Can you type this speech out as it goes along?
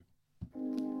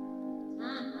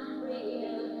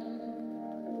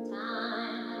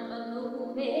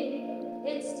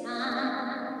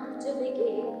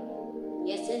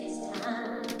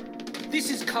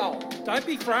This is cold. Don't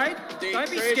be afraid. Don't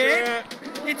be scared.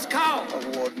 It's cold.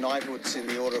 Award knighthoods in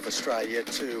the Order of Australia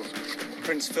to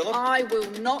Prince Philip. I will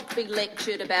not be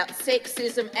lectured about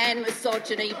sexism and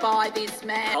misogyny by this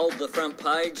man. Hold the front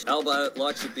page. Albo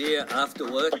likes a beer after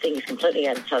work. I think he's completely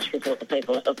out of touch with what the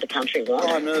people of the country want.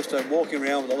 Prime Minister walking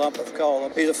around with a lump of coal.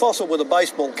 He's a fossil with a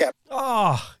baseball cap.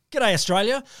 Oh, g'day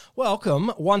Australia.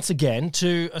 Welcome once again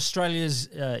to Australia's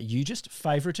hugest,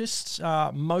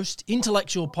 favouriteest, most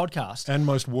intellectual podcast. And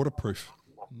most waterproof.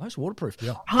 Most waterproof.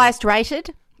 Yeah. Highest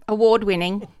rated, award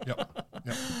winning. Yep.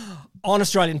 On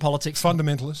Australian politics.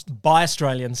 Fundamentalist. By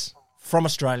Australians, from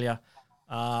Australia,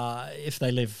 if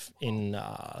they live in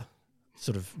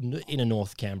sort of inner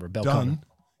North Canberra, Belconnen. Done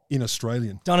in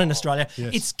Australian. Done in Australia.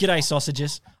 Yes. It's G'day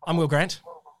Sausages. I'm Will Grant.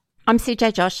 I'm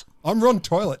CJ Josh. I'm Ron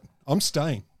Toilet. I'm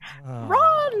staying.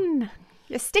 Ron!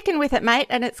 You're sticking with it, mate,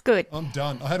 and it's good. I'm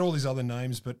done. I had all these other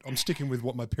names, but I'm sticking with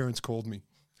what my parents called me.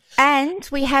 And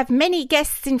we have many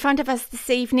guests in front of us this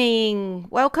evening.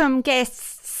 Welcome,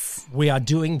 guests. We are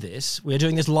doing this. We're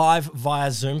doing this live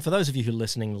via Zoom. For those of you who are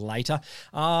listening later,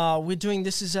 we're doing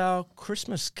this as our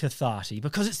Christmas catharty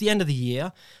because it's the end of the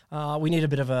year. We need a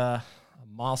bit of a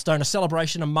milestone, a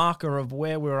celebration, a marker of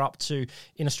where we're up to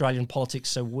in Australian politics.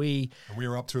 So And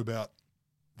we're up to about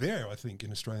there, I think,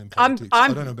 in Australian politics.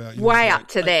 I'm I don't know about you. way up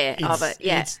to there of it,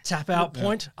 yeah. It's tap out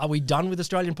point. Are we done with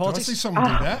Australian Did I politics? see someone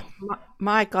do that?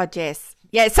 My God, yes.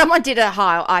 Yeah, someone did a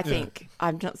high, I think.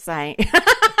 I'm not saying.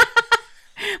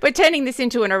 We're turning this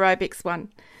into an aerobics one.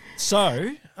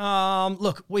 So,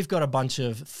 look, we've got a bunch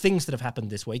of things that have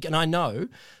happened this week, and I know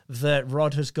that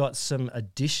Rod has got some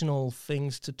additional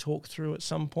things to talk through at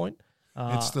some point.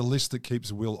 It's the list that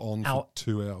keeps Will on for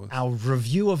 2 hours. Our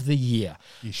review of the year.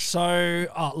 Ish. So,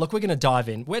 look, we're going to dive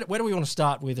in. Where do we want to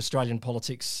start with Australian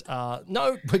politics?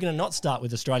 No, we're going to not start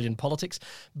with Australian politics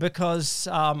because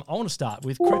I want to start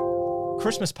with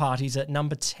Christmas parties at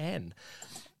number 10.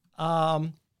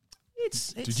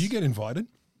 Did you get invited?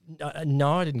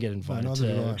 No, I didn't get invited. neither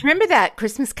did I. Remember that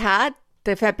Christmas card,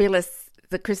 the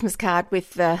Christmas card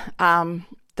with the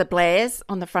Blairs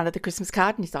on the front of the Christmas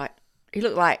card? And he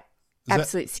looked like Is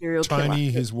absolute serial Tony,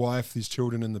 killer. his wife, his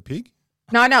children, and the pig?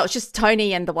 No, it's just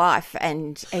Tony and the wife,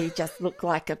 and he just looked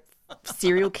like a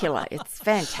serial killer. It's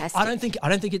fantastic. I don't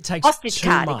think it takes Hostage too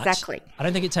card, much. exactly. I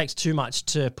don't think it takes too much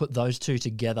to put those two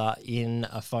together in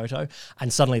a photo,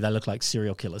 and suddenly they look like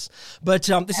serial killers. But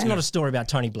this is not a story about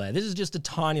Tony Blair. This is just a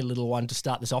tiny little one to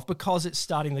start this off because it's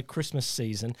starting the Christmas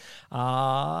season.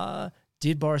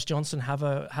 Did Boris Johnson have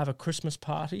a Christmas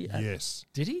party? Yes.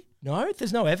 Did he? No,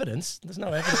 there's no evidence. There's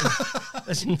no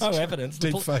evidence.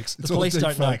 Deep fakes. The It's all police deep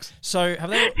don't know. fakes. So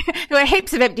have they? There were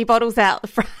heaps of empty bottles out the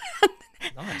front.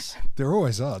 Nice. There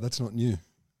always are. That's not new.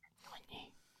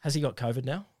 Has he got COVID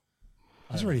now?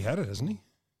 He's already had it, hasn't he?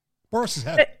 Boris has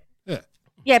had it. Yeah.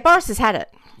 Yeah, Boris has had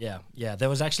it. Yeah. There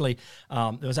was actually,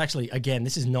 again,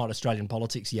 this is not Australian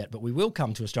politics yet, but we will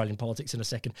come to Australian politics in a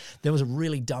second. There was a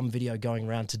really dumb video going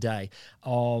around today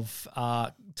of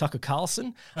Tucker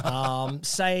Carlson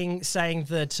saying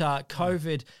that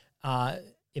COVID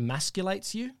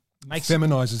emasculates you.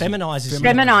 Feminizes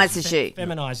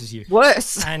you.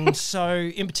 Worse. And so,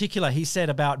 in particular, he said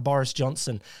about Boris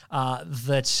Johnson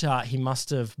that he must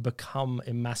have become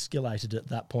emasculated at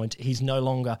that point. He's no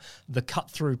longer the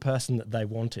cut-through person that they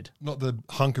wanted. Not the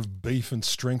hunk of beef and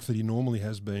strength that he normally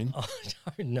has been. I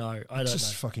don't know. It's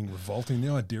just fucking revolting, the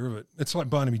idea of it. It's like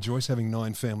Barnaby Joyce having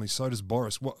 9 families. So does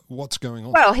Boris. What's going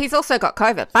on? Well, he's also got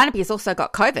COVID. Barnaby has also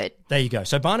got COVID. There you go.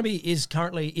 So Barnaby is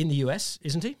currently in the US,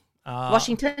 isn't he?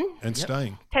 Washington. And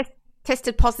staying.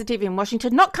 Tested positive in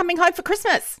Washington. Not coming home for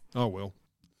Christmas. Oh, well.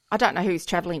 I don't know who he's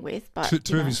travelling with, but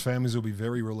Two of his families will be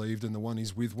very relieved and the one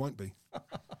he's with won't be.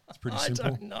 It's pretty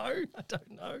simple. I don't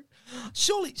know.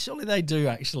 Surely they do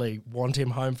actually want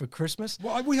him home for Christmas.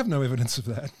 Well, we have no evidence of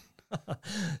that.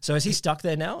 So is he stuck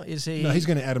there now? Is he? No, he's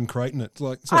going to Adam Creighton it.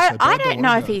 I don't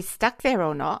know if he's stuck there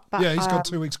or not. But, yeah, he's got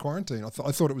 2 weeks quarantine. I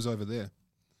thought it was over there.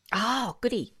 Oh,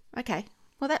 goody. Okay.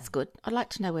 Well, that's good. I'd like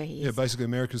to know where he is. Yeah, basically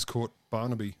America's caught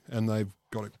Barnaby and they've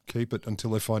got to keep it until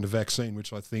they find a vaccine,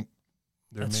 which I think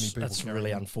there are many people. That's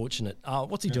really unfortunate.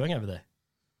 What's he doing over there?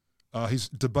 He's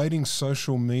debating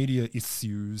social media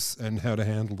issues and how to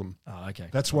handle them. Oh, okay.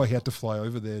 That's why he had to fly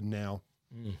over there now.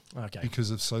 Okay.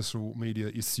 Because of social media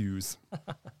issues.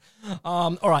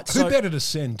 All right. Who better to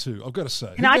send to? I've got to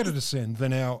say, who better to send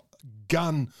than our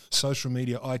gun social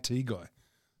media IT guy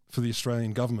for the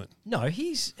Australian government? No,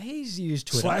 he's used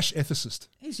Twitter. /ethicist.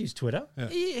 He's used Twitter. Yeah.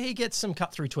 He gets some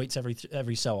cut-through tweets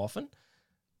every so often.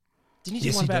 Didn't he do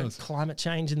Yes, one he about does. climate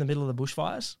change in the middle of the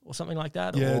bushfires or something like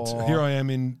that? Yeah, or... here I am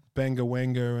in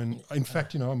Bangawanga, and in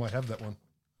fact, I might have that one.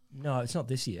 No, it's not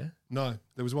this year. No,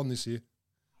 there was one this year.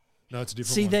 No, it's a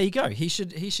different See, one. there you go. He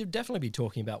should definitely be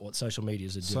talking about what social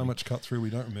medias are doing. So much cut through, we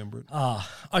don't remember it.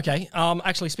 Okay.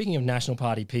 Actually, speaking of National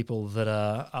Party people that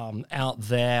are out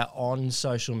there on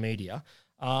social media,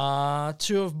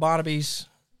 two of Barnaby's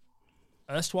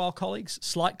erstwhile colleagues,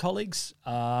 slight colleagues,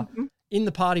 in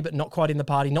the party but not quite in the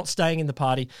party, not staying in the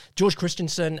party, George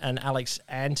Christensen and Alex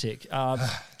Antic.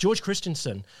 George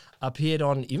Christensen appeared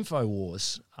on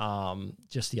InfoWars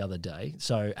just the other day.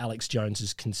 So Alex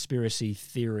Jones's conspiracy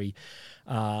theory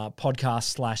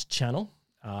podcast / channel.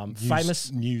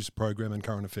 Famous news program and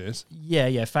current affairs.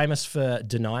 Yeah, famous for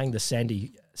denying the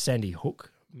Sandy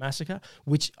Hook massacre,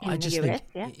 which I just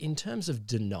think, in terms of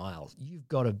denial, you've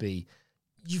got to be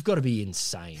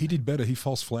insane. He did better. He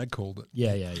false flag called it.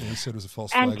 Yeah. He said it was a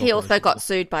false flag. And he also got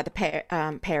sued by the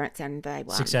parents, and they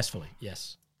won successfully.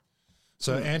 Yes.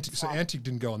 So Antic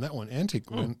didn't go on that one. Antic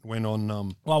went on.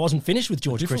 Well, I wasn't finished with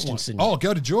George Christensen. Oh,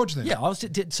 go to George then.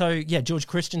 Yeah, George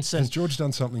Christensen. Has George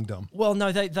done something dumb? Well,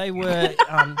 no, they were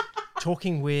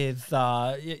talking with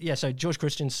so George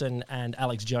Christensen and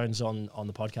Alex Jones on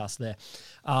the podcast there.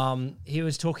 He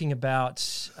was talking about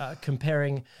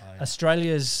comparing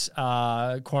Australia's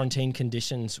quarantine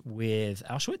conditions with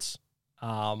Auschwitz.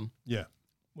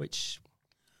 Which,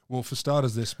 well, for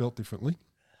starters, they're spelt differently.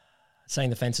 Saying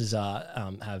the fences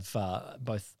have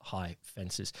both high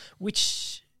fences,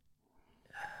 which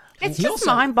it's just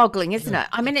mind-boggling, isn't it?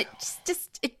 I mean, it's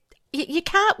just you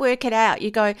can't work it out. You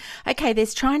go, okay,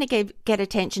 there's trying to get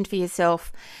attention for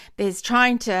yourself. There's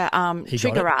trying to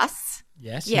trigger us.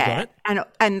 Yes, he got it.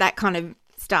 And that kind of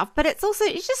stuff. But it's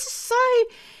just so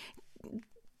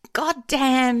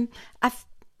goddamn.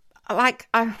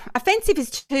 Offensive is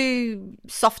too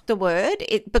soft a word,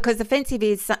 because offensive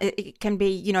it can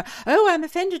be, I'm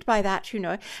offended by that,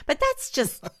 but that's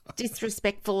just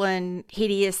disrespectful and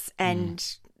hideous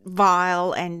and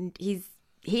vile, and he's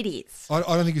hideous. I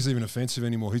don't think he's even offensive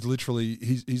anymore. He's literally,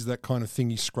 he's that kind of thing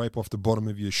you scrape off the bottom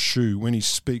of your shoe. When he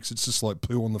speaks, it's just like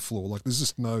poo on the floor. Like there's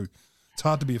just it's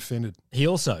hard to be offended. He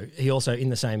also in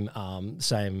the same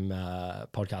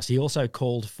podcast, he also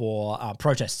called for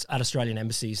protests at Australian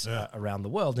embassies around the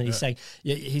world, and he said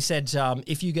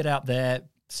if you get out there,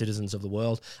 citizens of the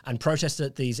world, and protest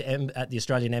at the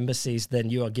Australian embassies, then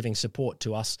you are giving support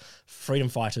to us freedom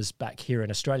fighters back here in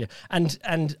Australia.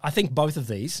 And I think both of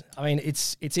these, I mean,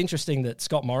 it's interesting that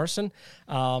Scott Morrison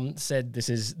said this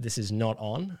is not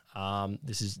on.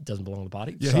 This doesn't belong to the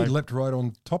party. Yeah, he leapt right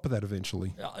on top of that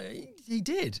eventually. He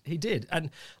did. And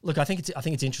look, I think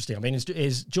it's interesting. I mean,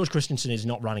 is George Christensen is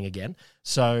not running again,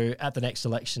 so at the next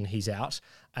election he's out.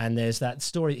 And there's that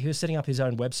story. He was setting up his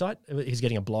own website. He's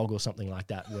getting a blog or something like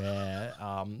that, where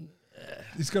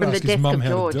he's got to ask his mum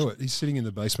how to do it. He's sitting in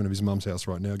the basement of his mum's house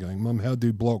right now, going, "Mum, how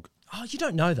do blog?" Oh, you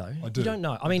don't know though. I do. You don't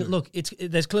know. I mean, look,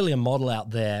 there's clearly a model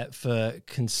out there for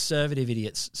conservative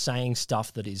idiots saying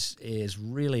stuff that is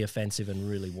really offensive and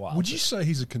really wild. Would you say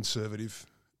he's a conservative?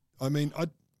 I mean, I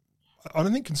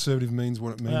don't think conservative means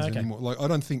what it means anymore. Like, I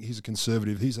don't think he's a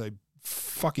conservative. He's a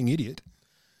fucking idiot.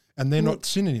 And they're not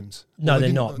synonyms. No,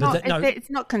 they're not. It's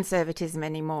not conservatism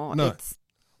anymore. No.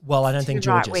 Well, I don't think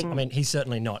George is. I mean, he's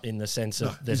certainly not, in the sense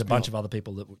of there's a bunch of other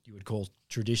people that you would call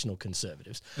traditional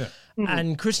conservatives. Yeah.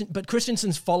 And but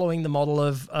Christensen's following the model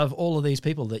of all of these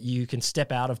people that you can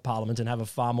step out of Parliament and have a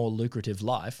far more lucrative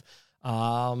life,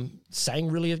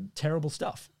 saying really terrible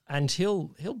stuff. And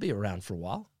he'll be around for a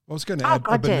while. I was going to add,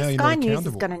 but now you're not Sky News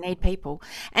is going to need people,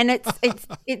 and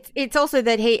it's also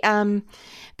that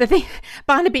the thing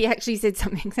Barnaby actually said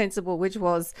something sensible, which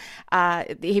was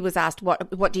he was asked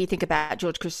what do you think about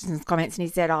George Christensen's comments, and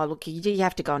he said, "Oh, look, you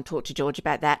have to go and talk to George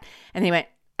about that," and he went,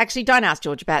 "Actually, don't ask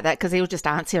George about that because he'll just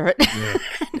answer it." Yeah.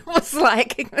 It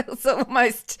was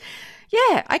almost.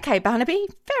 Yeah, okay, Barnaby,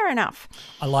 fair enough.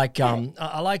 I like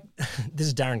this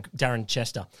is Darren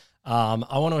Chester.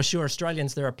 I want to assure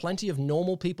Australians there are plenty of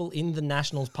normal people in the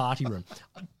Nationals party room.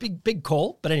 Big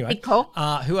call, but anyway. Big call.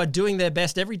 Who are doing their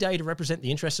best every day to represent the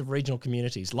interests of regional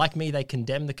communities. Like me, they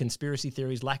condemn the conspiracy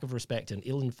theories, lack of respect, and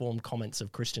ill-informed comments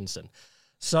of Christensen.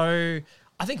 So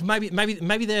I think maybe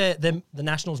the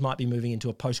Nationals might be moving into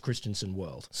a post-Christensen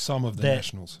world. Some of the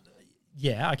Nationals.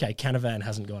 Yeah, okay, Canavan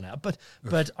hasn't gone out.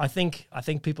 But I think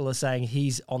people are saying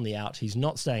he's on the out. He's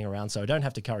not staying around, so I don't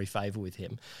have to curry favour with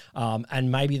him. And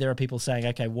maybe there are people saying,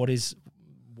 okay, what is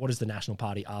the National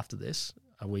Party after this?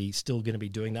 Are we still going to be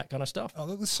doing that kind of stuff? Oh,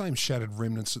 they're the same shattered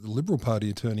remnants that the Liberal Party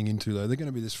are turning into, though. They're going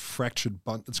to be this fractured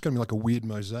bunch. It's going to be like a weird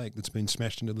mosaic that's been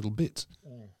smashed into little bits.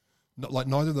 Like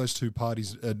neither of those two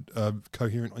parties are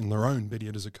coherent in their own, but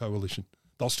yet as a coalition.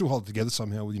 they'll still hold it together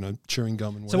somehow with, chewing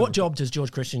gum and whatever. So what job does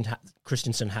George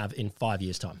Christensen have in 5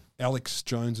 years' time? Alex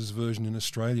Jones's version in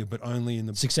Australia, but only in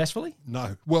the... Successfully?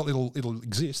 No. Well, it'll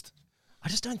exist. I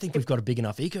just don't think we've got a big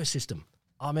enough ecosystem.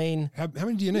 I mean... How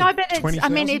many do you need? No, but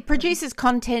 20,000? it produces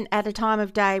content at a time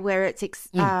of day where it's...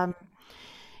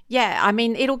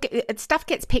 stuff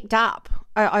gets picked up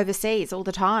overseas all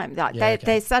the time. Like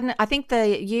I think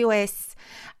the US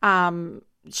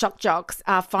shock jocks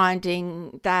are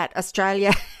finding that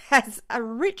Australia has a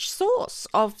rich source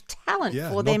of talent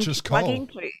for them to plug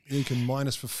into. You can mine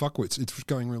us for fuckwits. It's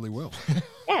going really well.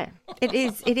 Yeah, it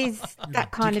is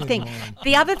that kind of thing.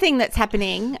 The other thing that's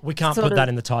happening... We can't put that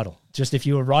in the title. Just if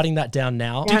you were writing that down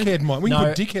now... Dickhead mine. We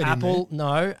can put dickhead in there.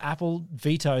 No, Apple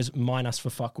vetoes mine us for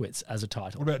fuckwits as a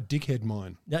title. What about dickhead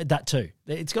mine? That too.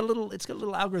 It's got a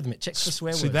little algorithm. It checks for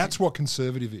swear words. See, that's what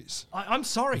conservative is. I'm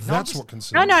sorry. That's what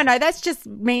conservative No. That just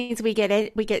means we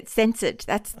get censored.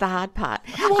 That's the hard part.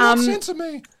 You will not censor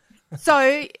me.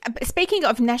 So, speaking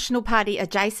of National Party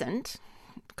adjacent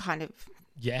kind of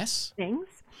things,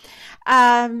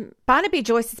 Barnaby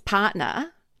Joyce's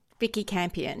partner, Vicky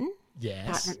Campion,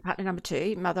 partner number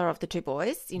 2, mother of the 2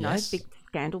 boys, big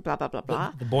scandal, blah, blah, blah,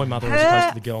 blah. The boy mother as opposed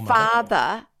to the girl mother.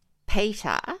 Father,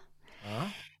 Peter,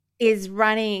 is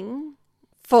running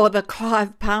for the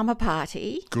Clive Palmer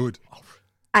party. Good.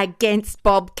 Against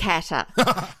Bob Catter.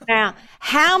 Now,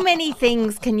 how many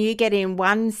things can you get in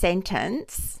one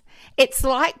sentence? It's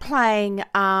like playing,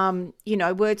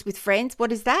 Words with Friends.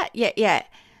 What is that? Yeah.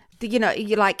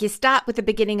 You start with the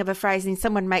beginning of a phrase and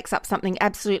someone makes up something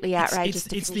absolutely outrageous.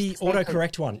 It's the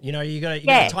autocorrect one. You got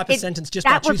to type a sentence just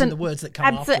by choosing the words that come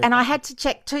after it. And I had to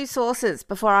check 2 sources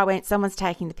before I went, someone's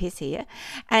taking the piss here.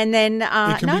 And then...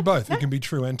 it can be both. It can be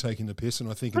true and taking the piss,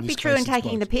 and I think in this case true and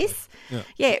taking the piss.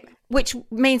 Yeah, which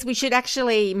means we should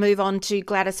actually move on to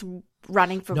Gladys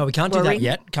running for... No, we can't do that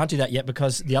yet. Can't do that yet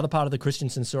because the other part of the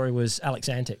Christensen story was Alex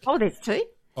Antic. Oh, there's 2?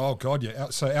 Oh, God, yeah.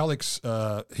 So Alex,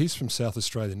 he's from South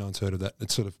Australia. No one's heard of that.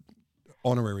 It's sort of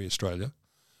honorary Australia.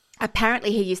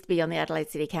 Apparently he used to be on the Adelaide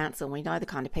City Council, and we know the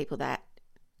kind of people that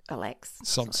elects.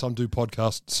 Some do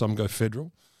podcasts, some go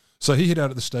federal. So he hit out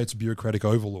at the state's bureaucratic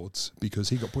overlords because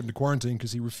he got put into quarantine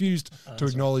because he refused to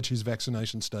acknowledge his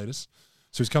vaccination status.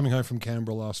 So he's coming home from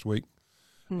Canberra last week.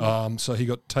 So he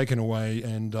got taken away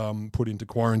and put into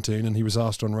quarantine, and he was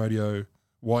asked on radio,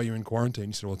 why are you in quarantine?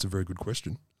 He said, well, it's a very good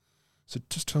question. So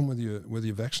just tell them whether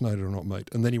you're vaccinated or not, mate.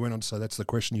 And then he went on to say that's the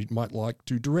question you might like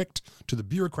to direct to the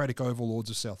bureaucratic overlords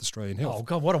of South Australian health. Oh,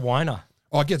 God, what a whiner.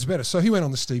 Oh, it gets better. So he went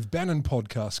on the Steve Bannon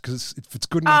podcast because if it's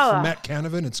good enough for Matt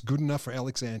Canavan, it's good enough for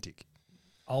Alex Antic.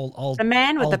 The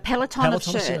man with the peloton of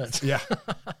shirts. Yeah.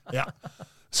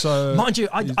 So, mind you,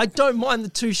 I don't mind the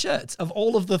 2 shirts of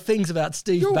all of the things about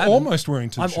Steve Bannon. You're almost wearing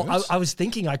 2 shirts. I was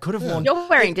thinking I could have worn... You're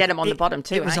wearing denim on the bottom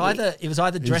too, It was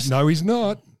either dress... No, he's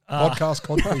not. Podcast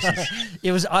codpieces.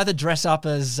 It was either dress up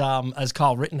as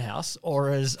Kyle Rittenhouse or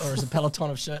as a peloton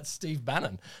of shirts Steve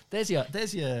Bannon. There's your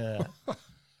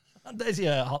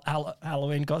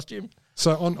Halloween costume.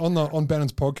 So on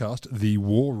Bannon's podcast, The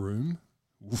War Room,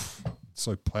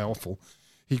 so powerful.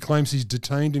 He claims he's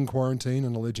detained in quarantine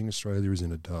and alleging Australia is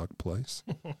in a dark place.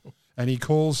 And he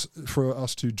calls for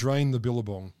us to drain the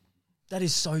billabong. That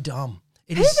is so dumb.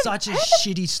 It is such a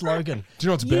shitty slogan. Do you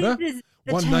know what's better?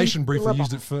 One Nation briefly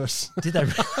used it first. Did they?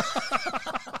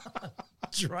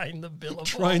 Drain the billabong.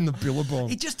 Drain the billabong.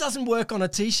 It just doesn't work on a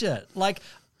T-shirt. Like,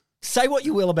 say what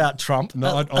you will about Trump.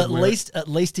 No, at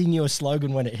least he knew a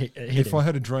slogan when it hit If him. I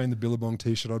had a Drain the Billabong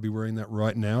T-shirt, I'd be wearing that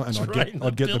right now, and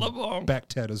I'd get the back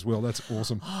tat as well. That's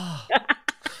awesome.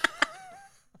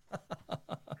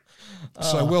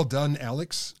 So well done,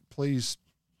 Alex. Please,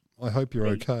 I hope you're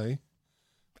okay.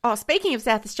 Oh, speaking of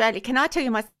South Australia, can I tell you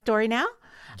my story now?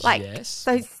 Yes.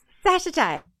 So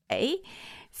Saturday,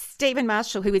 Stephen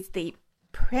Marshall, who is the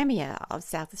Premier of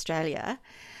South Australia,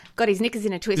 got his knickers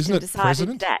in a twist and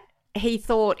decided that he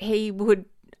thought he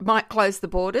might close the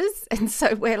borders. And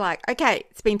so we're like, okay,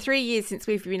 it's been 3 years since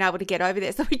we've been able to get over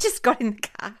there. So we just got in the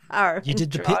car. You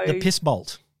did the piss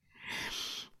bolt.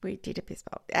 We did a piss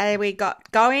bolt. We got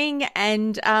going.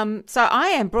 And so I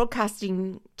am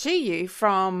broadcasting to you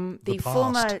from the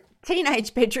former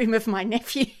teenage bedroom of my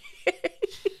nephew.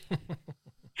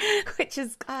 Which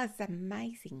is, it's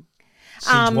amazing.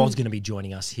 Singe was going to be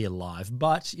joining us here live,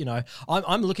 but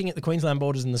I'm looking at the Queensland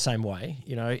borders in the same way.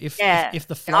 If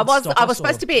the floods I was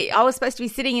supposed to be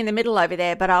sitting in the middle over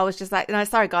there, but I was just like, no,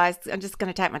 sorry guys, I'm just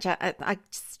going to take my chat.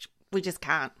 We just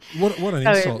can't. What an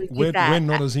insult! We're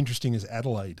not as interesting as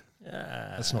Adelaide.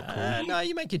 That's not cool. No,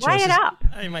 you make your choices. Weigh it up.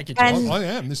 You make your choices. I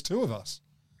am. There's 2 of us.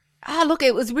 Look,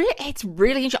 it's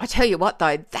really interesting. I tell you what,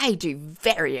 though, they do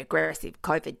very aggressive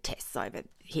COVID tests over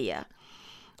here.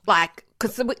 Like,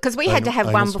 because we had to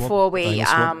have one swab? before we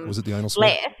Was it the anal swab?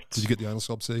 left. Did you get the anal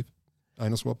swab, Steve?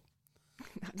 Anal swab?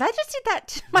 They just did that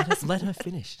to my Let her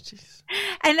finish. Jeez.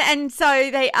 and so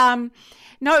they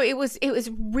no, it was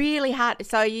really hard.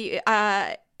 So you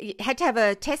had to have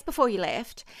a test before you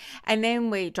left, and then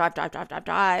we drive. So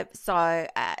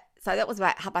that was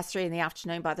about 3:30 in the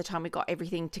afternoon by the time we got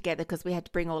everything together, because we had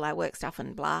to bring all our work stuff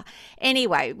and blah.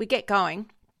 Anyway, we get going.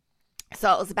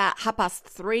 So it was about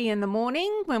 3:30 in the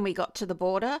morning when we got to the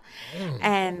border,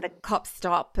 and the cops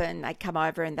stop and they come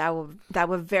over, and they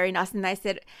were very nice, and they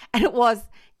said, and it was,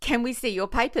 "Can we see your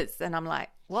papers?" And I'm like,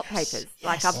 "What papers?"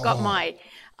 Like, I've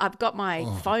got my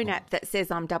phone app that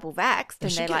says I'm double vaxxed,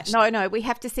 and they're like, "No, we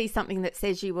have to see something that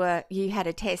says you had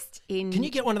a test in." Can you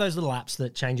get one of those little apps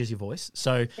that changes your voice,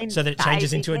 so that it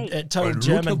changes into a total Look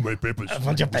German? at my papers. A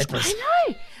bunch of papers. I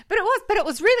know, but it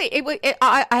was really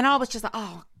I was just like,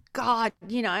 oh God,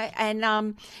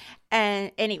 and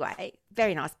anyway,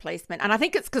 very nice policeman, and I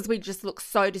think it's because we just looked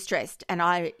so distressed, and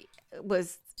I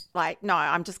was like, no,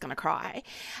 I'm just going to cry.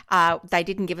 They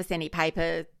didn't give us any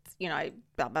papers, blah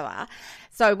blah blah.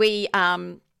 So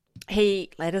he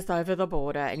led us over the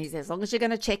border, and he said, as long as you're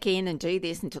going to check in and do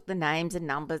this, and took the names and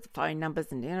numbers, phone numbers,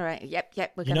 and yep, we're going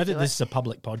to do it. You know that this is a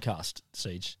public podcast,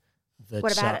 Siege.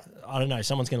 What about it? I don't know.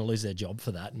 Someone's going to lose their job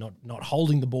for that, not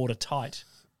holding the border tight.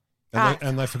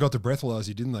 And they forgot to breathalyze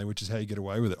you, didn't they? Which is how you get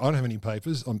away with it. I don't have any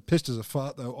papers. I'm pissed as a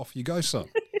fart, though. Off you go, son.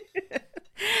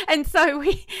 And so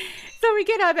we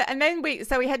get over, and then we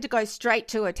had to go straight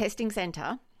to a testing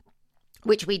centre,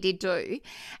 which we did do,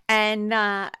 and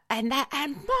my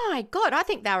God, I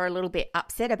think they were a little bit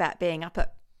upset about being up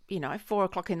at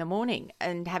 4:00 in the morning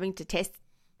and having to test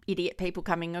idiot people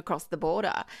coming across the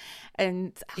border.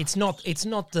 And it's not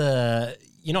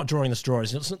you're not drawing the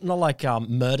straws. It's not like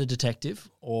Murder Detective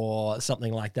or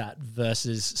something like that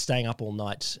versus staying up all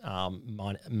night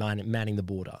manning the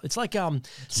border. It's like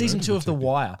season 2 of The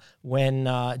Wire when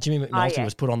Jimmy McNulty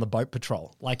was put on the boat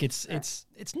patrol. Like it's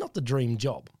not the dream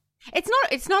job.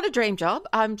 It's not a dream job,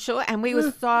 I'm sure. And we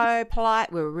were so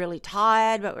polite. We were really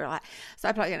tired, but we were like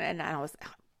so polite. And I was,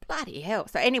 bloody hell.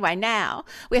 So anyway, now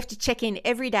we have to check in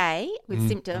every day with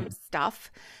symptoms stuff.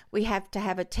 We have to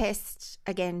have a test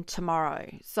again tomorrow.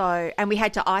 So, and we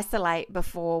had to isolate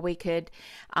before we could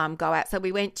go out. So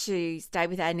we went to stay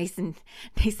with our niece and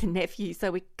nephew.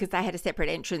 So because they had a separate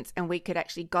entrance, and we could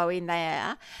actually go in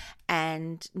there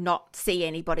and not see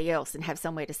anybody else and have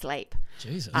somewhere to sleep.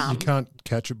 Jesus. You can't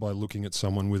catch it by looking at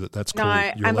someone with it. That's cool.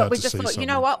 No, You're allowed but we to just see thought, someone. you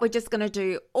know what? We're just going to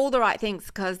do all the right things,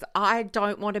 because I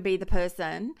don't want to be the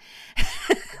person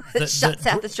that shuts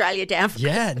South Australia down.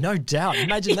 Yeah, no doubt.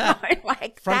 Imagine that.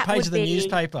 Front page of the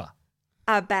newspaper.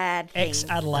 A bad thing.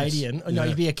 Ex-Adelaidean. No,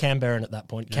 you'd be a Canberran at that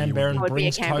point. Canberran I would be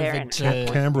a brings Canberran. COVID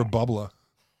to... Canberra bubbler.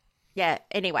 Yeah,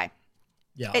 anyway.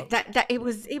 Yeah. It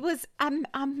was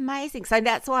amazing. So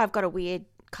that's why I've got a weird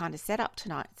kind of setup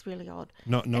tonight. It's really odd.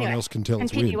 No one else can tell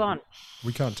it's weird. Continue on.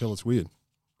 We can't tell it's weird,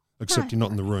 except you're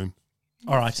not in the room.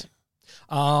 All right.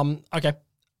 Okay.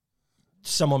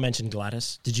 Someone mentioned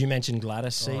Gladys. Did you mention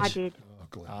Gladys, Siege? I did. Oh,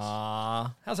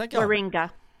 Gladys. How's that going?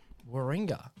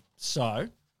 Warringah. So,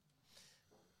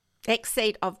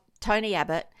 Ex-seat of Tony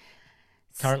Abbott.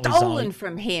 Currently stolen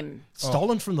from him.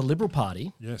 Stolen from the Liberal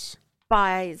Party. Yes.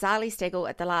 By Zali Steggall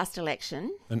at the last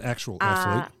election. An actual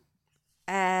athlete.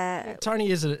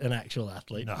 Tony is an actual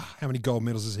athlete. Nah, how many gold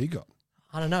medals has he got?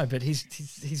 I don't know, but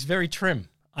he's very trim.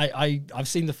 I've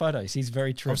seen the photos. He's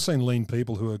very trim. I've seen lean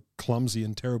people who are clumsy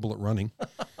and terrible at running,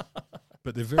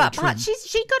 but they're very trim. But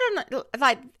she got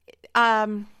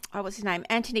on what's his name?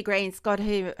 Anthony Green's got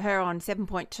her on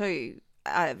 7.2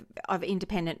 of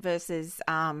independent versus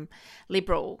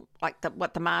Liberal, like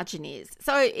what the margin is.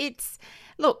 So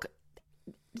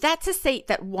that's a seat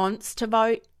that wants to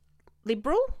vote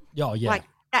Liberal. Oh yeah, like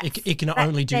it can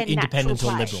only do independent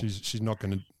or Liberal. She's not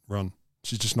going to run.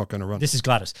 She's just not going to run. This is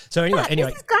Gladys. So anyway,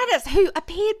 this is Gladys, who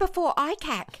appeared before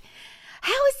ICAC.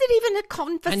 How is it even a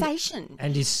conversation?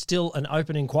 And is still an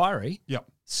open inquiry. Yep.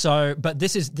 So, but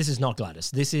this is not Gladys.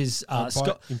 This is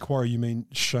Scott. Inquiry, you mean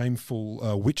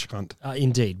shameful witch hunt?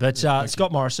 Indeed. But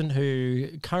Scott Morrison, who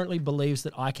currently believes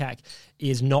that ICAC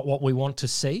is not what we want to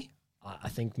see. I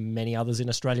think many others in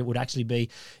Australia would actually be,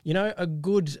 a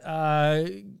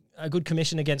good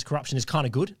commission against corruption is kind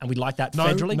of good, and we'd like that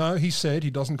federally. No, he said he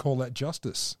doesn't call that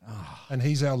justice, and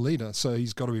he's our leader, so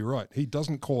he's got to be right. He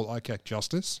doesn't call ICAC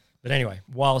justice. But anyway,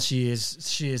 while she is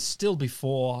still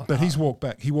before. But he's walked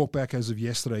back. He walked back as of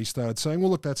yesterday. He started saying,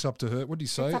 "Well, look, that's up to her." What did he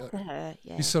say? It's up to her.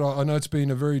 Yeah. He said, "I know it's been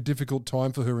a very difficult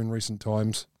time for her in recent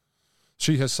times.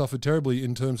 She has suffered terribly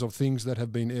in terms of things that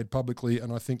have been aired publicly,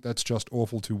 and I think that's just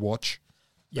awful to watch.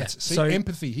 Yeah. See, So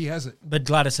empathy, he has it. But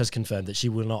Gladys has confirmed that she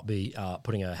will not be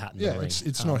putting her hat in the ring.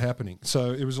 It's not happening.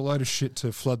 So it was a load of shit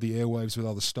to flood the airwaves with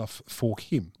other stuff for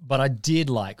him. But I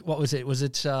did like, what was it? Was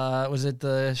it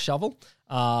the shovel?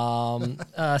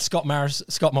 Scott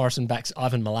Morrison backs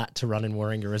Ivan Milat to run in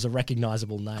Warringah as a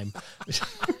recognisable name.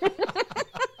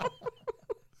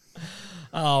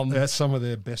 That's some of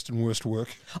their best and worst work.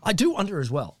 I do wonder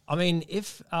as well. I mean,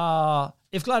 if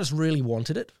Gladys really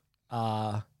wanted it,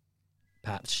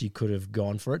 perhaps she could have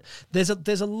gone for it. There's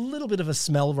a little bit of a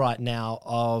smell right now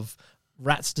of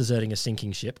rats deserting a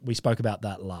sinking ship. We spoke about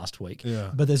that last week.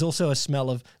 Yeah. But there's also a smell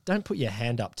of don't put your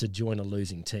hand up to join a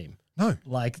losing team. No.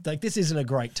 Like this isn't a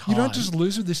great time. You don't just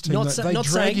lose with this team. They drag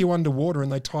saying, you underwater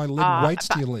and they tie lead weights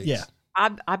to your legs. Yeah.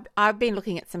 I've been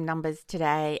looking at some numbers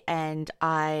today, and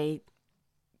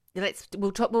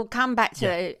we'll come back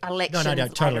to elections. No, later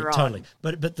totally. on.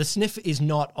 But the sniff is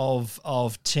not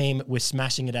of team. We're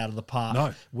smashing it out of the park.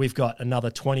 No. We've got another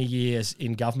 20 years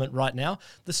in government right now.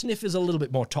 The sniff is a little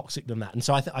bit more toxic than that, and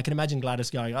so I can imagine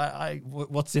Gladys going,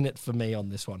 "What's in it for me on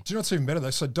this one?" Do you know what's even better though?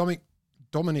 So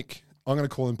Dominic, I'm going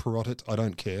to call him Perrottet. I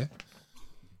don't care,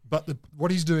 but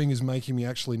what he's doing is making me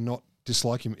actually not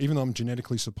dislike him, even though I'm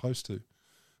genetically supposed to.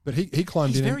 But he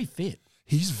climbed in. He's very fit.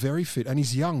 He's very fit, and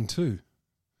he's young too.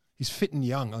 He's fit and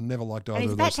young. I never liked either And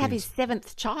he's of about those to have things. his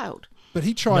 7th child. But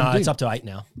he chimed in. No, it's up to 8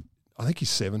 now. I think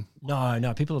he's 7.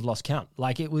 No, people have lost count.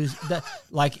 Like it was that.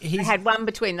 Like He he's had one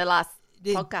between the last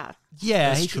podcast.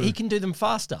 yeah. That's true. He can do them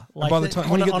faster. Like by the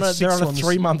time when you get the they're on sixth a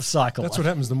one, 3-month cycle. That's what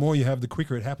happens. The more you have, the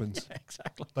quicker it happens.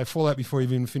 Exactly. They fall out before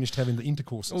you've even finished having the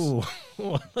intercourses. Ooh,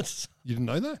 You didn't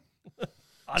know that?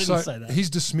 I didn't say that. He's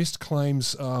dismissed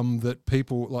claims that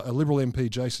people, like a Liberal MP,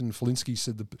 Jason Falinsky,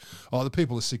 said the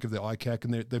people are sick of the ICAC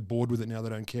and they're bored with it now, they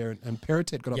don't care. And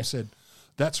Perrottet got up and said,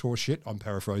 that's horseshit, I'm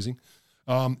paraphrasing.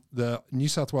 The New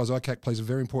South Wales ICAC plays a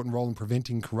very important role in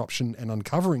preventing corruption and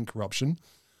uncovering corruption.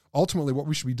 Ultimately, what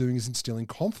we should be doing is instilling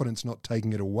confidence, not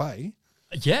taking it away.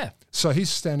 Yeah. So he's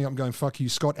standing up and going, fuck you,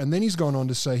 Scott. And then he's gone on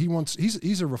to say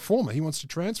he's a reformer. He wants to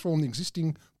transform the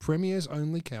existing Premier's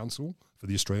only council for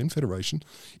the Australian Federation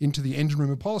into the engine room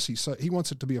of policy. So he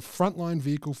wants it to be a frontline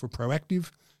vehicle for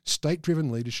proactive,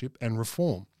 state-driven leadership and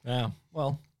reform. Yeah.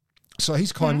 Well. So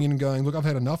he's climbing in and going, look, I've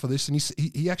had enough of this. And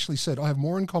he actually said, I have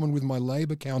more in common with my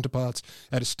Labor counterparts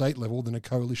at a state level than a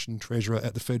coalition treasurer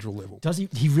at the federal level. Does he?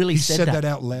 He really said that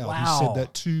out loud. Wow. He said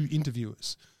that to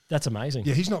interviewers. That's amazing.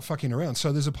 Yeah, he's not fucking around.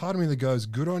 So there's a part of me that goes,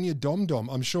 good on you, Dom.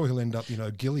 I'm sure he'll end up,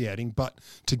 Gileading, but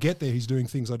to get there, he's doing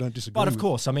things I don't disagree with. But of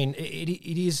course, I mean,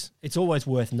 it's always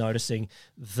worth noticing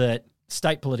that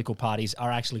state political parties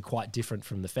are actually quite different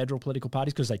from the federal political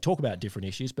parties because they talk about different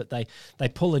issues, but they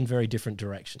pull in very different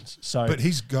directions. So, but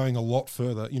he's going a lot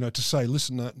further, to say,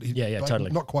 listen,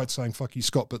 totally. Not quite saying fuck you,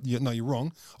 Scott, but no, you're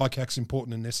wrong. ICAC's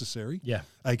important and necessary. Yeah.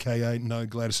 AKA, no,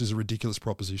 Gladys is a ridiculous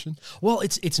proposition. Well,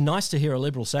 it's nice to hear a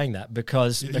Liberal saying that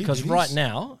because right is.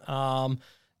 now,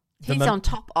 he's on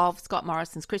top of Scott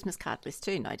Morrison's Christmas card list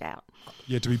too, no doubt.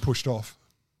 Yeah, to be pushed off.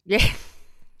 Yeah.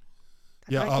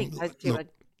 Yeah, I think those two look,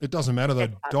 it doesn't matter though.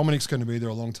 Dominic's going to be there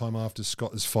a long time after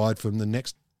Scott is fired from the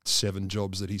next 7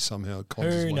 jobs that he somehow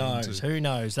cons his way into. Who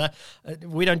knows? That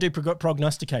we don't do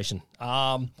prognostication.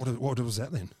 What was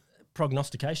that then?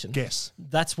 Prognostication. Guess.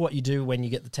 That's what you do when you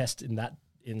get the test from behind.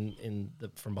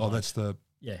 Oh, that's the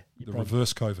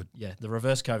reverse COVID. Yeah, the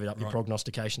reverse COVID up your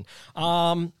prognostication.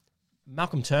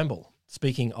 Malcolm Turnbull,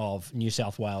 speaking of New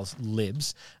South Wales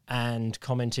Libs and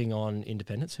commenting on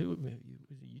independence. Who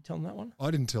you telling that one?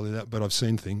 I didn't tell you that, but I've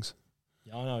seen things.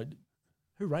 Yeah, I know.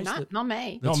 Who raised it? Not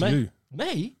me. That's me. you.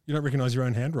 Me? You don't recognise your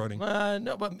own handwriting.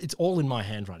 No, but it's all in my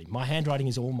handwriting. My handwriting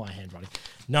is all my handwriting.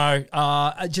 No,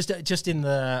 just in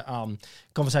the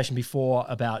conversation before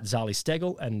about Zali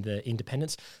Steggall and the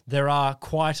independents, there are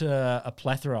quite a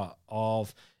plethora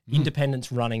of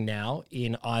independents running now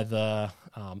in either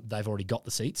they've already got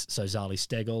the seats, so Zali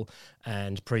Steggall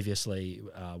and previously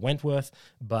Wentworth,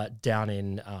 but down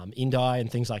in Indi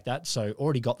and things like that, so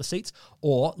already got the seats,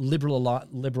 or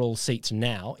Liberal seats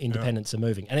now, independents are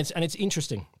moving. And it's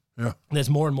interesting. Yeah. There's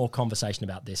more and more conversation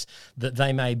about this, that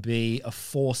they may be a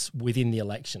force within the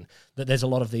election, that there's a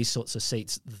lot of these sorts of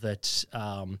seats that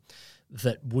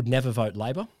that would never vote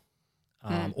Labor,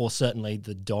 or certainly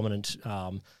the dominant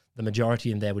the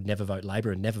majority in there would never vote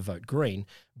Labor and never vote Green,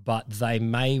 but they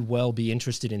may well be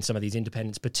interested in some of these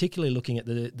independents, particularly looking at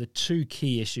the 2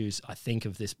 key issues, I think,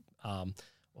 of this, or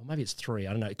maybe it's 3,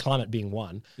 I don't know, climate being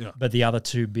one, but the other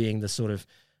 2 being the sort of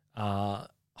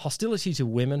hostility to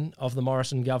women of the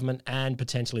Morrison government and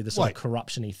potentially the sort of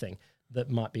corruption-y thing that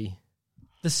might be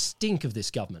the stink of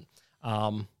this government.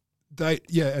 And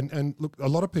look, a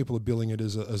lot of people are billing it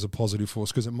as a positive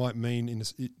force because it might mean,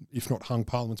 if not hung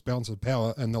Parliament's balance of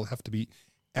power, and there'll have to be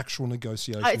actual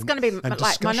negotiation. It's going to be and like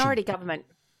discussion. minority government.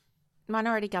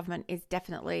 Minority government is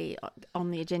definitely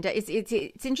on the agenda.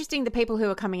 It's interesting the people who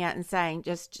are coming out and saying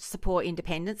just support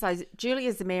independence. So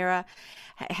Julia Zemira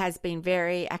has been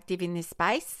very active in this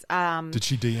space. Did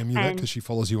she DM you that because she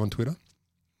follows you on Twitter?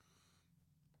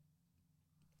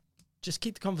 Just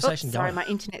keep the conversation going. Sorry, my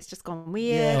internet's just gone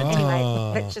weird. Yeah. Anyway,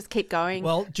 let's just keep going.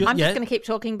 Well, I'm just going to keep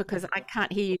talking because I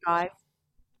can't hear you guys.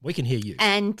 We can hear you.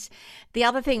 And the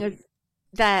other thing is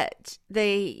that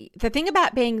the thing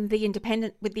about being the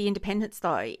independents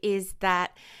though is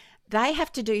that they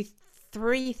have to do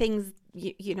three things.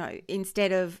 You know,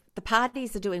 instead of the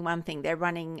parties are doing one thing, they're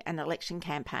running an election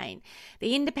campaign.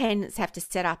 The independents have to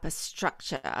set up a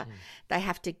structure. They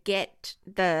have to get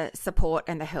the support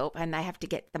and the help, and they have to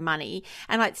get the money.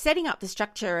 And like setting up the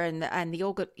structure and the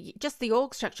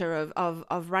org structure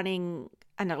of running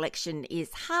an election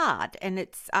is hard, and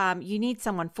it's you need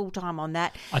someone full time on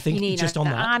that. I think you need just an on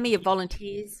that, army of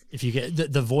volunteers. If you get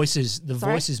the voices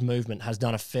movement has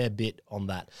done a fair bit on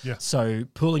that. Yeah. So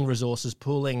pooling resources,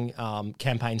 pooling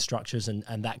campaign structures, and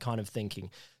that kind of thinking.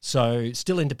 So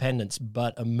still independence,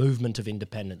 but a movement of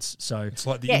independence. So It's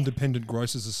like the Independent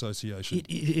Grocers Association.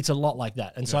 it's a lot like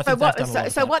that. And so I think they've done a lot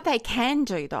of that. What they can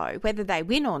do though, whether they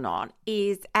win or not,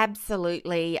 is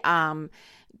absolutely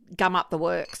gum up the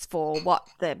works for what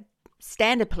the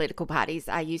standard political parties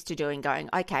are used to doing, going,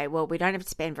 okay, well, we don't have to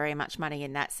spend very much money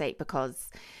in that seat because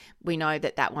we know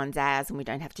that one's ours and we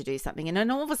don't have to do something. And then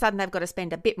all of a sudden they've got to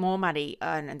spend a bit more money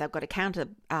and they've got to counter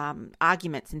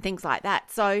arguments and things like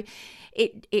that. So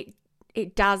it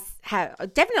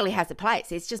definitely has a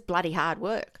place. It's just bloody hard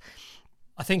work.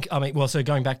 So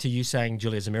going back to you saying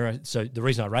Julia Zemira, so the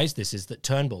reason I raised this is that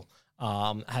Turnbull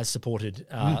has supported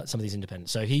some of these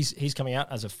independents. So he's coming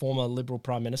out as a former Liberal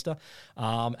Prime Minister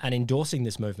and endorsing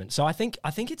this movement. So I think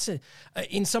it's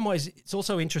in some ways it's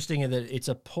also interesting that it's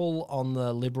a pull on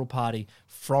the Liberal Party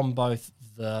from both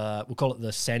we'll call it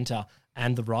the centre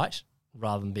and the right,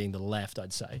 rather than being the left,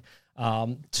 I'd say. They've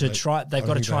got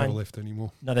to try and left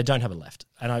anymore. No, they don't have a left,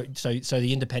 and so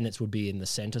the independents would be in the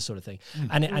centre, sort of thing,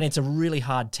 and it's a really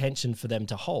hard tension for them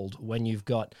to hold when you've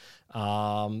got.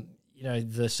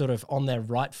 The sort of on their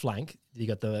right flank, you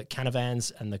got the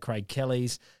Canavans and the Craig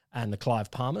Kellys and the Clive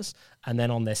Palmers, and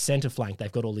then on their centre flank,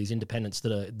 they've got all these independents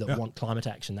that want climate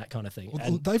action, that kind of thing.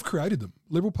 Well, they've created them.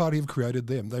 Liberal Party have created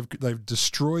them. They've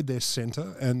destroyed their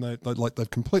centre, and they've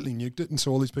completely nuked it. And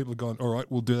so all these people have gone, all right,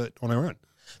 we'll do that on our own.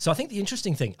 So I think the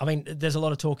interesting thing, there's a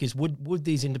lot of talk is would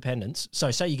these independents,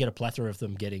 so say you get a plethora of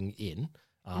them getting in.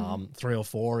 3 or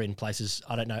 4 in places,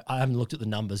 I don't know, I haven't looked at the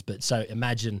numbers, but so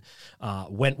imagine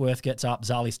Wentworth gets up,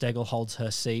 Zali Steggall holds her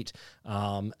seat,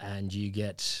 and you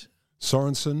get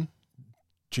Sorensen,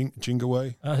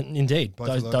 Jingaway. Indeed,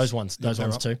 those ones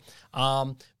up. too.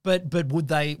 But would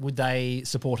they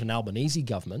support an Albanese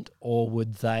government, or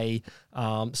would they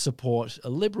support a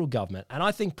Liberal government? And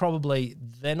I think probably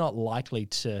they're not likely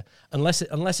to, unless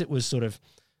it was sort of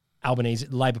Albanese,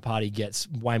 Labor Party gets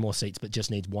way more seats but just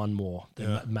needs one more,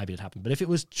 then maybe it'd happen. But if it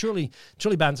was truly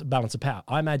balance of power,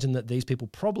 I imagine that these people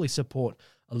probably support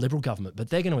a Liberal government, but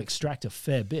they're going to extract a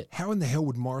fair bit. How in the hell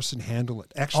would Morrison handle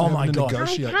it? Actually,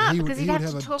 negotiate. He can't, because he'd have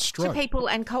to talk to people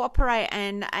and cooperate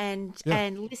and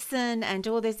listen and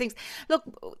do all those things. Look,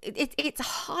 it's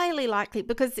highly likely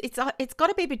because it's got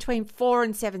to be between 4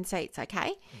 and 7 seats.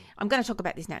 Okay, I'm going to talk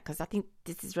about this now because I think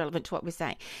this is relevant to what we're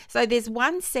saying. So there's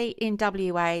one seat in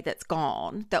WA that's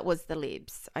gone. That was the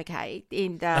Libs. Okay,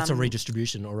 that's a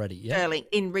redistribution already. Yeah, early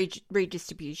in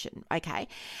redistribution. Okay,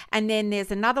 and then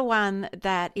there's another one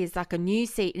that is like a new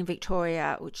seat in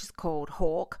Victoria, which is called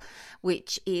Hawke,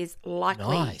 which is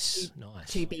likely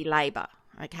to be Labor.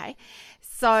 Okay,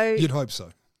 so you'd hope so.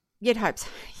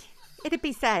 It'd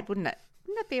be sad, wouldn't it?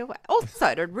 Wouldn't that be also?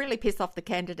 It'd really piss off the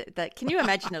candidate. Can you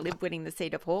imagine a Lib winning the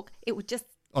seat of Hawke? It would just.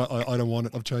 I don't want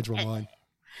it. I've changed my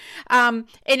mind.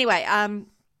 Anyway,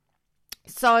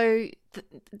 so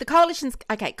the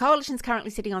coalition's currently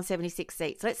sitting on 76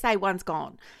 seats. Let's say one's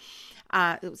gone.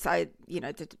 So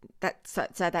that's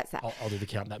that. I'll do the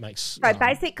count. That makes. So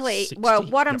basically, 60.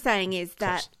 What I'm saying is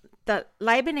that the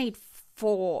Labor need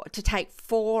to take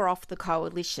 4 off the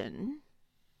coalition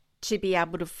to be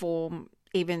able to form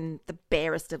even the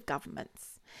barest of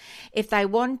governments. If they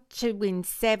want to win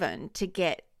 7 to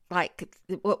get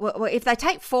if they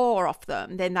take 4 off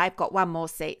them, then they've got one more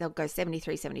seat. They'll go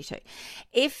 73, 72.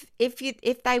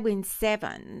 If they win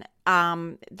 7,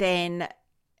 then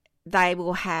they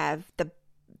will have the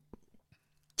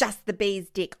bee's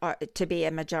dick to be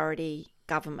a majority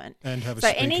government. And have a so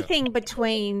speaker. anything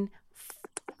between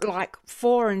like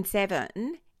 4 and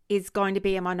 7 is going to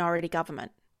be a minority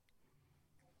government.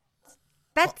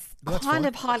 That's That's kind fine.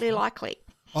 of highly likely.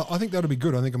 I think that'll be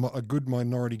good. I think a good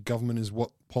minority government is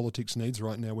what politics needs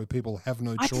right now, where people have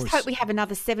no I choice. just hope we have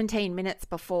another 17 minutes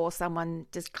before someone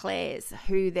declares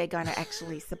who they're going to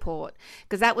actually support,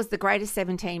 because that was the greatest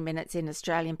 17 minutes in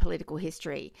Australian political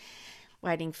history,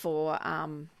 waiting for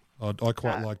I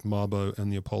quite liked Marbo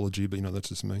and the apology, but that's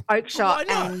just me. Oakeshott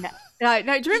and no.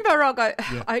 Do you remember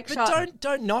Oakeshott? But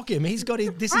don't knock him. He's got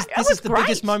his, this is That this was is the great.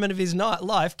 biggest moment of his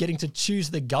life, getting to choose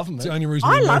the government. It's the only reason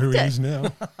I we know who loved he it. is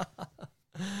now.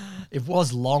 It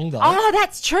was long though. Oh,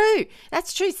 that's true.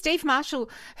 That's true. Steve Marshall,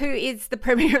 who is the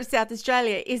Premier of South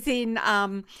Australia, is the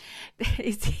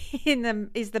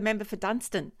member for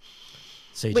Dunstan.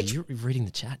 CG, you're reading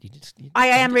the chat. I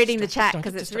am don't reading the distract- chat don't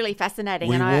because get it's really fascinating.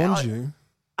 We and warned you.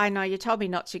 I know you told me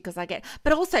not to because I get,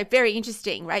 but also very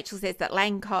interesting. Rachel says that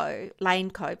Lane Cove,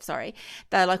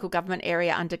 the local government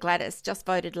area under Gladys, just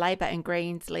voted Labor and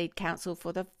Greens lead council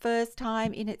for the first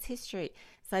time in its history.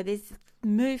 So there's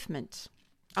movement.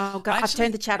 Oh God, I've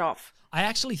turned the chat off. I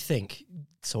actually think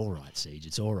it's all right, Siege.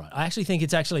 It's all right. I actually think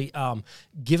it's actually,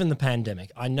 given the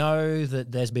pandemic, I know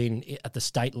that there's been at the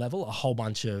state level a whole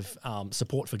bunch of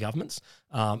support for governments,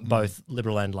 both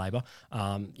Liberal and Labor.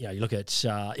 You look at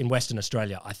in Western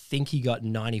Australia, I think he got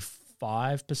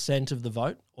 95% of the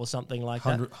vote or something like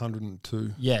that.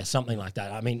 102. Yeah, something like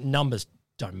that. I mean, numbers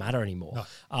don't matter anymore.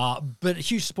 But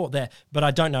huge support there. But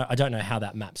I don't know how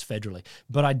that maps federally.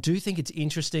 But I do think it's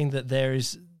interesting that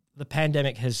the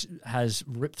pandemic has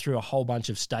ripped through a whole bunch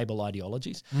of stable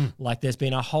ideologies. Like there's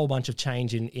been a whole bunch of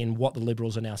change in what the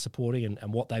Liberals are now supporting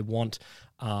and what they want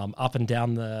up and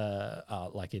down the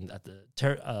at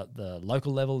the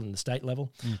local level and the state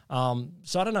level.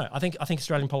 So I don't know. I think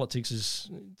Australian politics is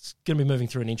going to be moving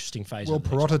through an interesting phase. Well, over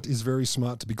the next Perrottet is very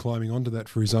smart to be climbing onto that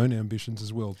for his own ambitions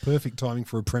as well. Perfect timing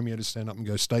for a premier to stand up and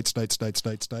go state,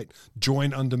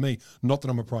 join under me. Not that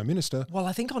I'm a prime minister. Well,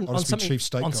 I think on I'll just be chief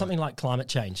state guy. something like climate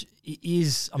change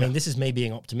I mean, this is me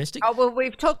being optimistic. Oh, well,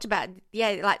 we've talked about,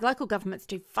 like local governments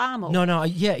do far more. No,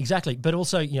 yeah, exactly. But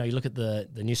also, you look at the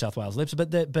New South Wales Libs,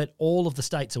 but all of the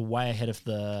states are way ahead of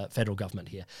the federal government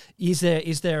here. Is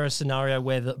there a scenario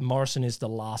where Morrison is the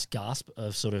last gasp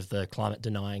of sort of the climate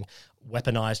denying,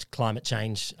 weaponised climate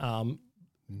change?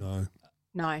 No.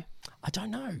 I don't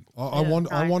know. I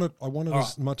want it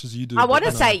as much as you do. I want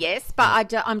to but say yes,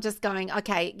 but I'm just going,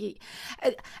 okay.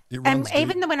 And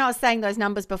even when I was saying those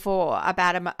numbers before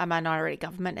about a minority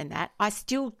government and that, I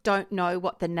still don't know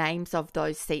what the names of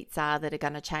those seats are that are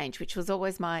going to change, which was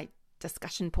always my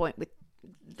discussion point with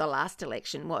the last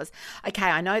election was, okay,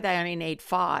 I know they only need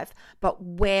 5, but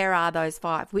where are those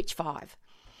 5? Which 5?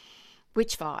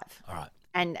 All right.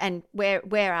 And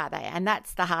where are they? And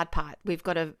that's the hard part. We've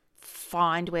got to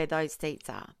find where those seats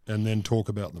are. and then talk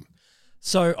about them.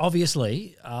 So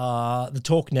obviously, the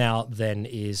talk now then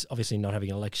is obviously not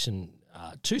having an election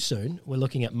too soon. We're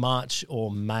looking at March or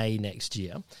May next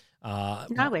year.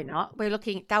 No, we're not. We're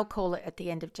looking, they'll call it at the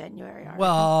end of January. I reckon.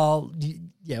 Well,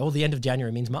 the end of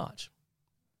January means March.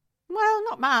 Well,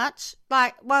 not March.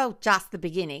 Just the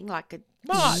beginning.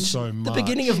 March. So The March.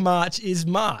 beginning of March is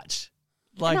March.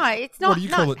 No, it's not. What do you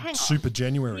call hang it? on. Super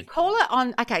January. You call it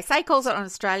on, say calls it on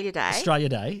Australia Day. Australia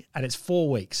Day, and it's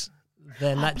 4 weeks.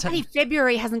 Then Bloody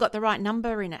February hasn't got the right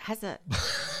number in it, has it?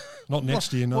 Not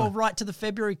next year, no. Well, right to the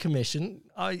February Commission.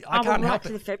 I can't right help to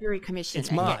it. the February Commission. It's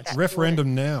and get March. that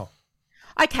Referendum now.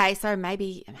 sorted. Okay, so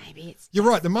maybe it's... You're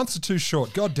right. The months are too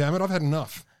short. God damn it. I've had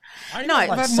enough. No,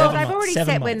 they've already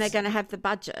said when they're going to have the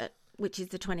budget, which is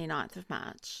the 29th of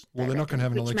March. Well, they're not going to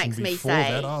have an which election makes me before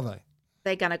say that, are they?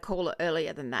 they're going to call it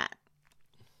earlier than that.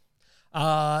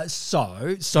 No,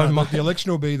 No, the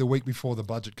election will be the week before the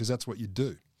budget because that's what you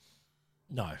do.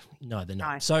 No, they're No.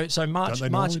 not. So Don't they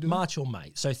normally do that? March or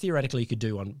May. So theoretically, you could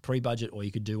do one pre-budget or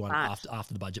you could do one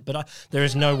after the budget. But there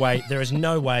is no way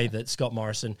that Scott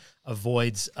Morrison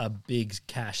avoids a big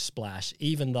cash splash,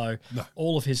 even though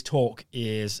all of his talk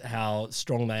is how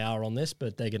strong they are on this.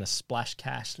 But they're going to splash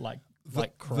cash like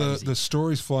crazy. The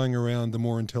stories flying around the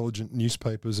more intelligent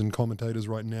newspapers and commentators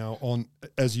right now on,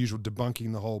 as usual,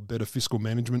 debunking the whole better fiscal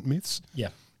management myths. Yeah.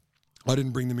 I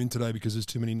didn't bring them in today because there's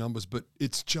too many numbers, but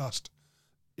it's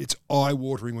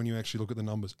eye-watering when you actually look at the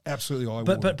numbers. Absolutely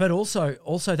eye-watering. But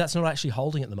also that's not actually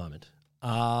holding at the moment.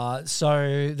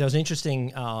 So there was an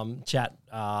interesting chat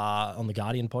on the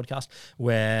Guardian podcast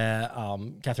where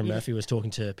Catherine Murphy was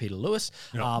talking to Peter Lewis,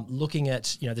 looking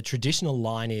at the traditional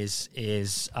line is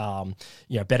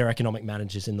better economic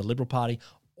managers in the Liberal Party,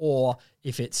 or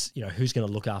if it's, who's going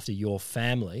to look after your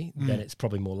family, then it's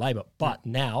probably more Labor. But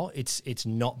now it's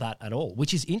not that at all,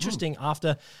 which is interesting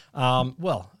after, I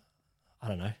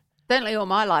don't know. Certainly all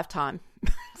my lifetime.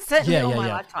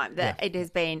 Lifetime that Yeah. it has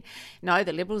been, no,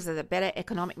 the Liberals are the better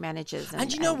economic managers.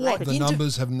 And you know what? Labor- The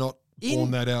numbers have not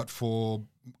borne that out for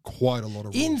quite a lot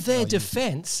of In years. their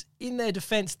defence,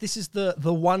 this is the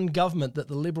one government that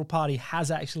the Liberal Party has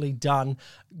actually done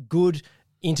good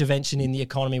intervention in the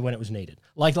economy when it was needed.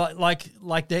 Like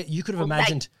you could have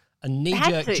imagined a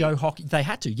knee-jerk to. Joe Hockey. They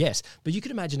had to, yes, but you could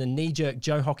imagine a knee-jerk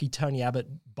Joe Hockey, Tony Abbott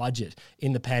budget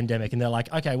in the pandemic, and they're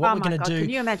like, okay, what we're going to Can you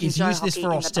do imagine is Joe use this Hockey for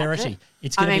in the austerity. budget?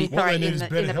 It's going to be What they need in is the-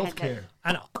 better in the healthcare.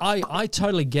 pandemic. and I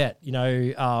totally get,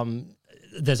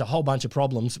 there's a whole bunch of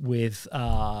problems with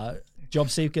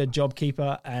JobSeeker,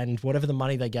 JobKeeper, and whatever the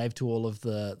money they gave to all of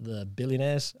the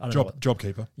billionaires. I don't know.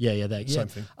 JobKeeper. Same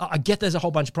thing. I get there's a whole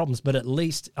bunch of problems, but at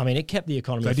least, it kept the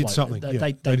economy They did afloat. something.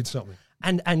 They did something.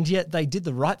 And yet they did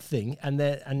the right thing, and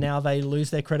now they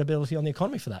lose their credibility on the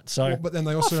economy for that. So, Well, but then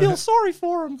they also I don't feel have- sorry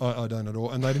for them. I don't at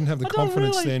all. And they didn't have the I don't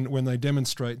confidence really. then when they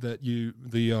demonstrate that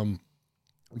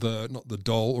not the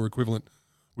dole or equivalent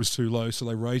was too low, so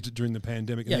they raised it during the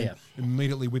pandemic and then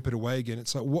immediately whip it away again.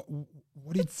 It's like what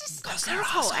did Because they're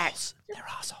asshole assholes. They're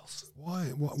assholes.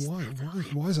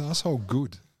 why is asshole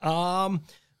good?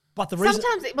 But the reason,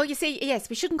 Sometimes, well, you see, yes,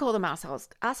 we shouldn't call them assholes.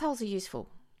 Assholes are useful.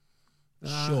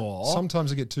 sure, Sometimes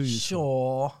they get too useful.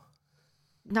 sure.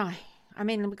 No,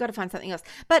 we've got to find something else.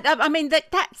 But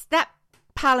that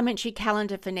parliamentary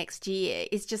calendar for next year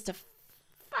is just a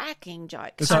fucking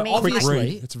joke. It's So a quick obviously-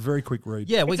 read. It's a very quick read.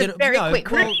 Yeah, we're It's a going very to quick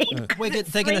read.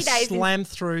 They're going to 3 days in- slam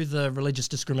through the religious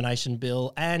discrimination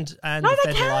bill and No, the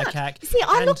they federal can't. ICAC. See,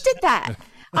 I and- looked at that.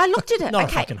 I looked at it. Not a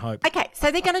okay. fucking hope. Okay, so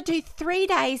they're going to do 3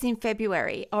 days in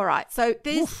February. All right. So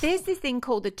there's this thing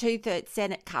called the 2/3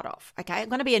 Senate cutoff. Okay, I'm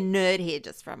going to be a nerd here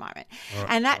just for a moment,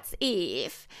 and that's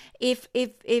if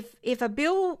a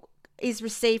bill is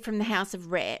received from the House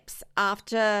of Reps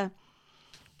after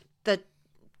the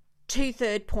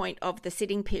 2/3 point of the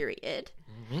sitting period,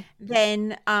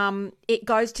 then it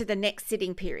goes to the next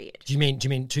sitting period. Do you mean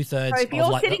 2/3? So if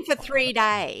you're sitting for 3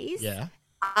 days, yeah.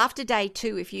 after day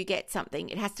 2, if you get something,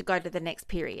 it has to go to the next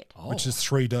period. Which is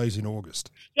 3 days in August.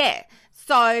 Yeah.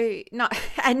 So no,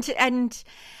 and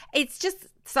it's just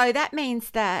so that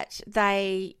means that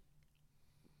they,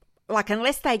 like,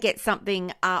 unless they get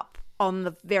something up on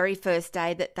the very first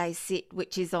day that they sit,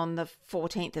 which is on the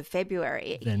 14th of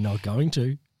February, They're not going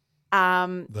to.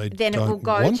 They then it will don't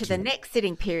go want to the next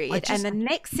sitting period, and the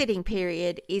next sitting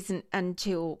period isn't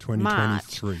until March,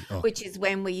 2023. Oh. which is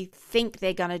when we think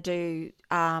they're going to do,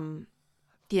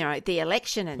 the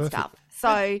election and stuff.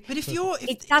 So, But if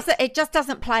it just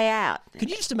doesn't play out. Can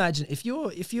you just imagine if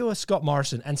you're Scott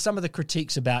Morrison and some of the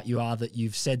critiques about you are that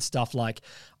you've said stuff like,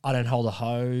 I don't hold a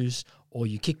hose, or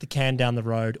you kick the can down the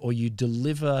road, or you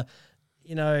deliver,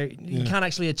 you can't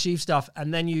actually achieve stuff,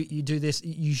 and then you do this,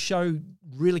 you show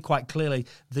really quite clearly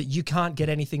that you can't get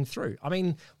anything through. I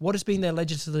mean, what has been their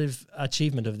legislative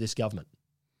achievement of this government?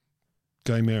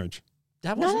 Gay marriage.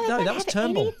 That wasn't, that was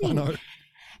Turnbull. I know.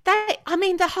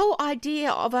 The whole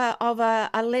idea of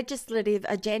a legislative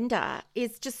agenda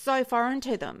is just so foreign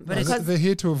to them. But No, they're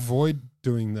here to avoid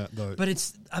doing that, though. But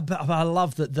I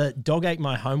love that the dog ate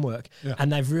my homework,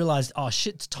 and they've realised, oh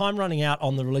shit, it's time running out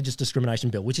on the religious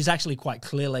discrimination bill, which is actually quite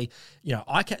clearly,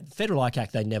 federal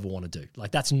ICAC they never want to do.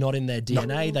 Like, that's not in their DNA.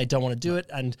 No. They don't want to do it,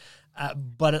 and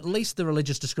but at least the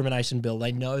religious discrimination bill,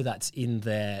 they know that's in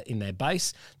their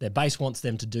base. Their base wants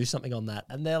them to do something on that,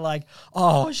 and they're like,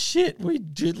 oh shit, we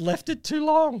left it too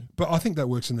long. But I think that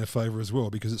works in their favour as well,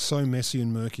 because it's so messy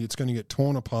and murky. It's going to get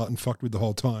torn apart and fucked with the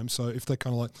whole time. So if they're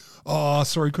kind of like, oh,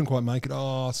 sorry, couldn't quite make it.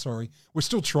 Oh, sorry. We're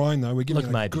still trying, though. We're giving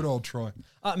it a good old try.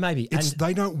 Maybe.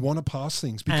 They don't want to pass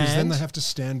things, because then they have to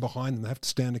stand behind them. They have to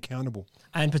stand accountable.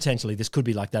 And potentially this could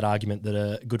be like that argument that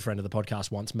a good friend of the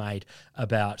podcast once made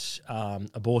about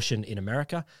abortion in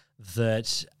America,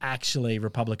 that actually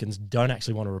Republicans don't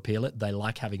actually want to repeal it. They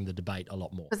like having the debate a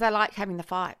lot more. Because they like having the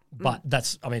fight. But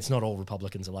it's not all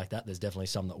Republicans are like that. There's definitely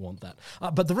some that want that.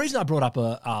 But the reason I brought up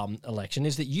election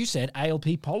is that you said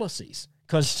ALP policies.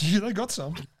 Because they got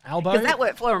some. Albo. Because that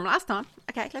worked for them last time.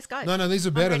 Okay, let's go. No, these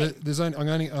are better.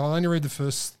 I'll only read the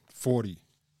first 40.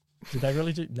 Did they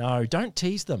really do? No, don't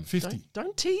tease them. 50.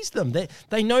 Don't tease them.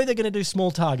 They know they're going to do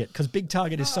small target because big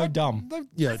target is so dumb.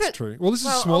 It's true. Well, this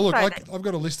is small. Look, I've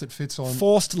got a list that fits on.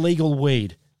 Forced legal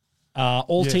weed.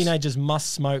 All teenagers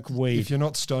must smoke weed. If you're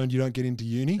not stoned, you don't get into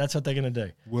uni. That's what they're going to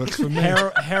do. Works for me.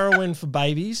 Heroin for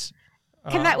babies.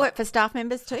 Can that work for staff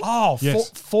members too? Oh, Yes.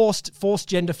 forced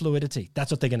gender fluidity. That's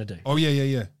what they're going to do. Oh,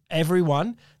 yeah.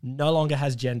 Everyone no longer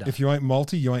has gender. If you ain't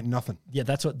multi, you ain't nothing. Yeah,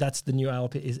 that's the new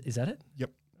ALP. Is that it?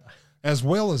 Yep. As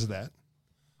well as that,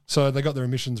 so they got their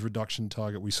emissions reduction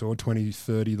target we saw,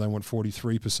 2030, they want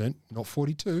 43%, not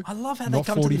 42. I love how not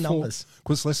they come to the numbers.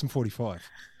 Because it's less than 45.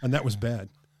 And that was bad.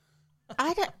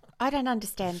 I don't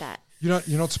understand that. You're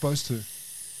not supposed to.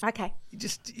 Okay.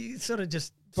 You sort of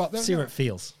just But see where it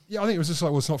feels. Yeah, I think it was just like,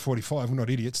 well, it's not 45. We're not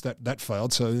idiots. That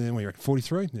failed. So then we were at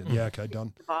 43. Yeah, okay,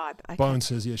 done. Vibe. Okay. Bowen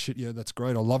says, yeah, that's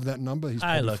great. I love that number. He's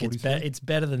Hey, probably look, 43. it's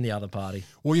better than the other party.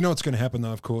 Well, you know what's going to happen,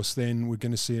 though, of course. Then we're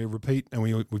going to see a repeat, and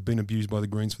we've been abused by the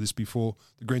Greens for this before.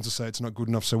 The Greens will say it's not good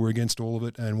enough, so we're against all of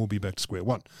it, and we'll be back to square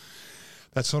one.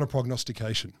 That's not a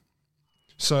prognostication.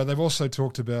 So they've also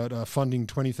talked about funding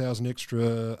 20,000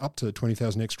 extra, up to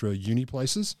 20,000 extra uni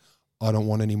places. I don't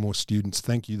want any more students.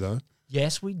 Thank you, though.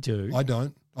 Yes, we do. I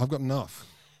don't. I've got enough.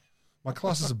 My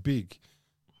classes are big.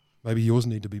 Maybe yours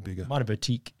need to be bigger. Mine a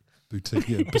boutique. Boutique,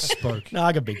 yeah, bespoke. No,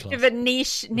 I got big class. You have a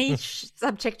niche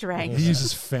subject range. He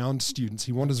uses found students.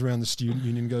 He wanders around the student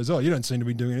union and goes, oh, you don't seem to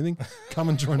be doing anything. Come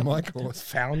and join my course.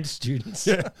 Found students.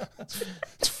 Yeah,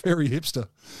 it's very hipster.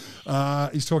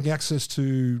 He's talking access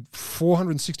to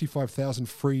 465,000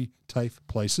 free TAFE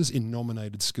places in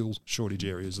nominated skills shortage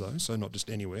areas, though, so not just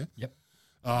anywhere. Yep.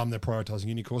 They're prioritising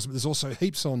uni courses, but there's also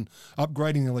heaps on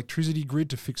upgrading the electricity grid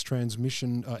to fix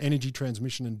transmission, energy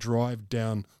transmission and drive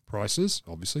down prices,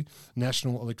 obviously.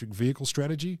 National electric vehicle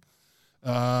strategy.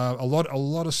 A lot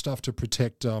of stuff to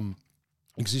protect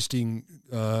existing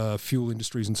fuel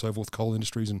industries and so forth, coal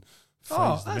industries, and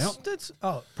phase them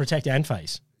out. Protect and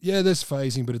phase. Yeah, there's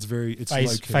phasing, but it's low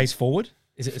key. Phase forward?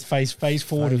 Is it phase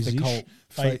forward of the coal?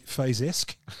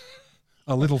 Phase-esque.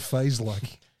 A little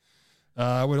phase-like.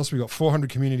 What else we got? 400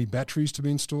 community batteries to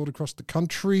be installed across the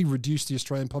country. Reduce the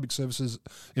Australian Public Services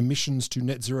emissions to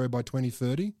net zero by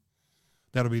 2030.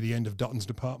 That'll be the end of Dutton's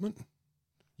department.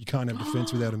 You can't have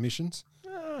defence without emissions.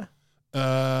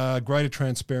 Greater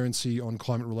transparency on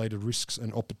climate-related risks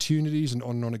and opportunities, and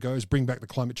on it goes. Bring back the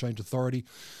Climate Change Authority.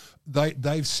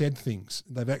 They've said things.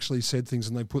 They've actually said things,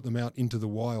 and they put them out into the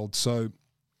wild, so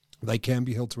they can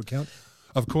be held to account.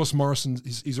 Of course, Morrison,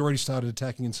 he's already started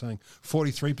attacking and saying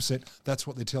 43%, that's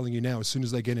what they're telling you now. As soon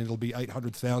as they get in, it'll be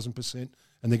 800,000%,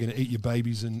 and they're going to eat your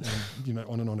babies and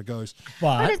on and on it goes.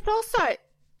 But it's also...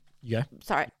 Yeah.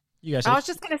 Sorry. You guys. I was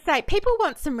just going to say, people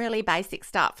want some really basic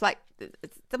stuff. Like,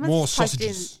 More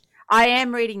sausages. I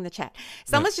am reading the chat.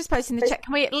 Someone's just posting in the chat.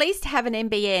 Can we at least have an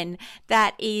NBN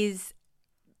that is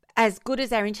as good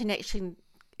as our internet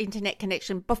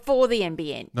connection before the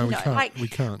NBN? No, we can't. We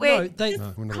can't. We're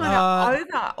we're not kind of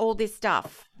over all this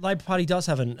stuff. Labor Party does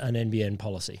have an NBN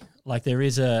policy. Like there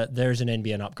is an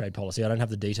NBN upgrade policy. I don't have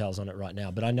the details on it right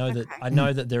now, but I know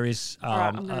that there is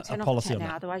I'm going to a turn off policy the on chat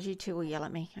now. that. Otherwise, you two will yell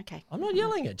at me. Okay. I'm not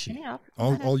yelling at you. Yeah.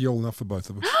 I'll yell enough for both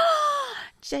of us.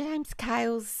 James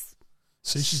Cale's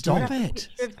See, she's Stop doing it.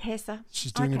 picture of Tessa.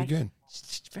 She's doing it again.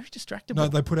 It's very distractible. No,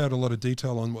 they put out a lot of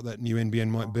detail on what that new NBN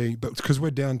might be, but because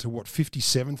we're down to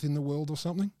 57th in the world or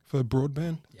something for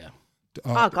broadband. Yeah.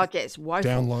 Oh God, yeah, it's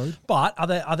woeful. Download. But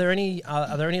are there any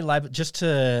Labor, just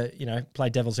to play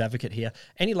devil's advocate here,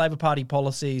 any Labor Party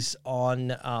policies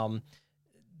on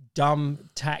dumb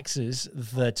taxes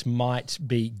that might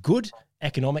be good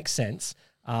economic sense,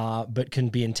 but can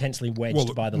be intensely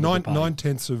wedged by the Liberal Party?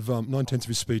 9/10 of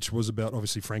his speech was about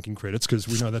obviously franking credits because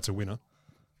we know that's a winner.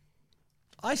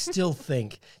 I still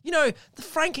think, the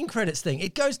franking credits thing,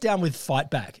 it goes down with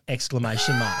fight back, !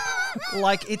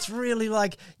 Like, it's really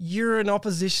like you're an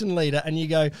opposition leader and you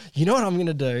go, you know what I'm going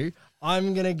to do?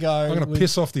 I'm going to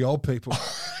piss off the old people.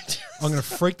 I'm going to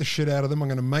freak the shit out of them. I'm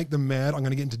going to make them mad. I'm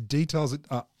going to get into details that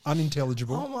are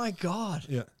unintelligible. Oh, my God.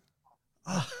 Yeah.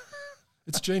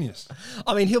 It's genius.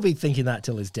 I mean, he'll be thinking that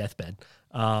till his deathbed.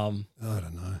 I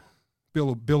don't know.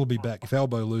 Bill will be back. If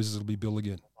Albo loses, it'll be Bill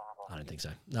again. I don't think so.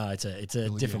 No, it's a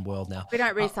different world now. We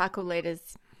don't recycle leaders.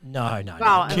 No.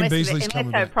 Well, Kim Beazley's unless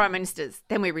coming they're back. prime ministers,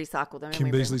 then we recycle them. Kim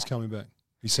Beazley's coming back.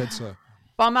 He said so.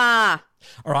 Bomber.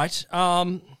 All right.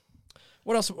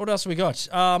 What else have we got?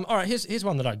 All right, here's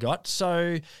one that I got. So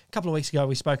a couple of weeks ago,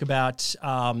 we spoke about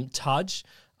Tudge,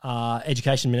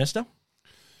 Education Minister.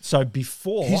 So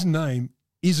before... His name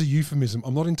is a euphemism.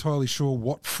 I'm not entirely sure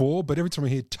what for, but every time I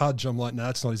hear Tudge, I'm like, no,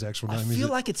 it's not his actual name, I feel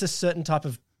like it's a certain type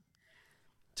of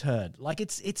turd. Like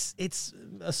it's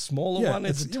a smaller one.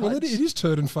 It's a it is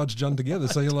turd and fudge done together.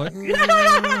 So you're like,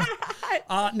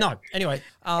 right. No. Anyway,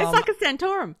 It's like a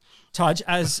Santorum. Tudge,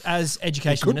 as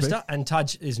education could minister, and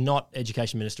Tudge is not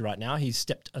education minister right now. He's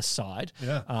stepped aside.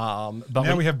 Yeah. But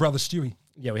Now we have Brother Stewie.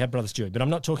 Yeah, we have Brother Stewie, but I'm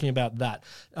not talking about that.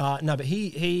 No, but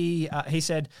he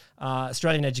said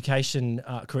Australian education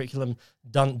curriculum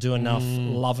doesn't do enough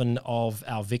loving of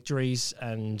our victories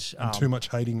and Too much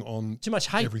hating on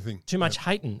everything. Too much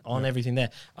hating on everything there.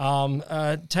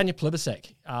 Tanya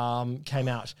Plibersek came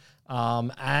out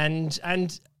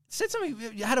and said something.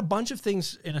 Had a bunch of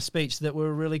things in a speech that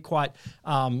were really quite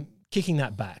kicking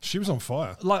that back. She was on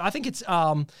fire. Like, I think it's,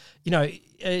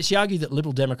 she argued that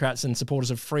Liberal Democrats and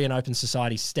supporters of free and open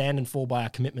society stand and fall by our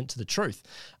commitment to the truth.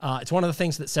 It's one of the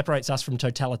things that separates us from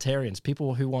totalitarians,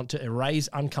 people who want to erase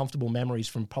uncomfortable memories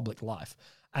from public life.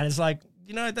 And it's like,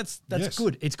 that's Yes.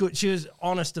 good. It's good. She was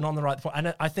honest and on the right point.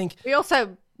 And I think... We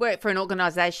also work for an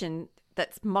organisation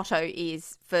that's motto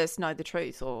is first know the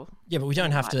truth, or... Yeah, but we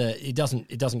don't have to... It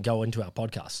doesn't go into our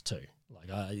podcast too. Like,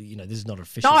 this is not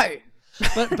official. No!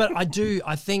 but I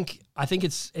think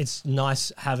it's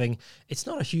nice having. It's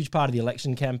not a huge part of the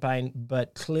election campaign,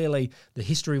 but clearly the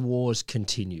history wars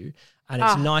continue, and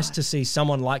it's nice to see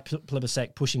someone like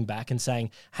Plibersek pushing back and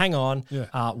saying, "Hang on,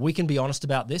 we can be honest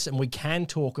about this, and we can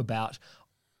talk about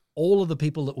all of the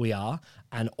people that we are,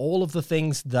 and all of the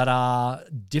things that are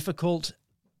difficult."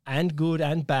 And good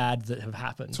and bad that have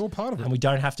happened. It's all part of it. And we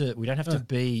don't have to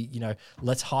be,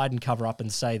 let's hide and cover up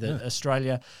and say that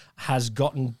Australia has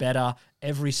gotten better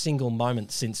every single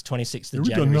moment since 26th of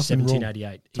January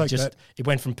 1788. It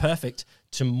went from perfect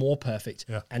to more perfect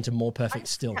and to more perfect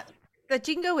still. The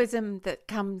jingoism that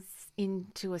comes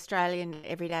into Australian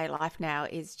everyday life now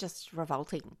is just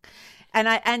revolting.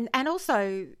 And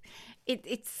also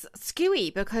it's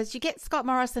skewy because you get Scott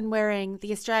Morrison wearing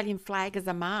the Australian flag as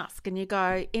a mask, and you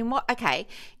go, in what way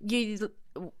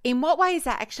is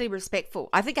that actually respectful?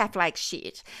 I think our flag's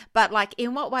shit, but like,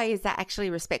 in what way is that actually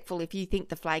respectful if you think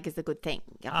the flag is a good thing?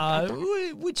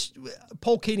 Which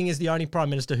Paul Keating is the only Prime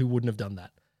Minister who wouldn't have done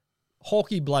that.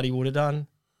 Hawkey bloody would have done.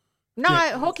 No,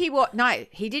 Hawkey wore. No,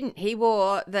 he didn't. He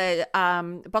wore the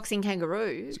boxing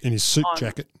kangaroo in his suit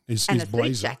jacket, his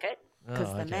blazer. Suit jacket,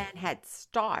 because the man had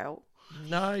style.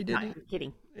 No, he didn't. No, I'm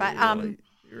kidding. But he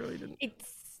really didn't.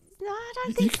 I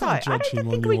don't think so. I don't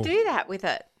think we do that with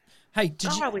it. Hey,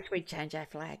 I wish we'd change our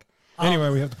flag. Anyway,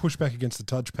 we have to push back against the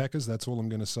Tudge Packers. That's all I'm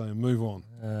going to say. And move on.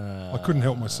 I couldn't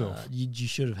help myself. You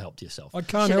should have helped yourself. I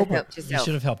can't help it. You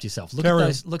should have helped yourself.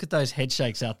 Look at those head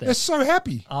shakes out there. They're so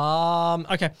happy.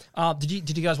 Okay.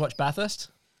 Did you guys watch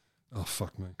Bathurst? Oh,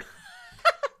 fuck me.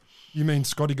 You mean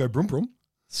Scotty go brum brum?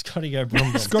 Scotty go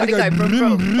brum brum. Scotty go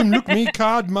brum brum. Look, me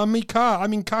card, mummy car. I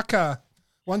mean caca.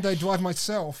 One day drive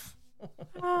myself.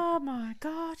 Oh my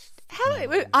god!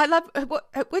 I love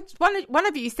one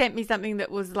of you sent me something that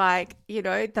was like,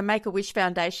 the Make-A-Wish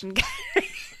Foundation.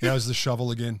 That was the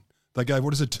shovel again. They gave,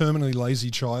 what is a terminally lazy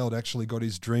child actually got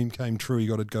his dream came true. He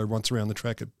got to go once around the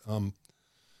track at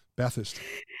Bathurst.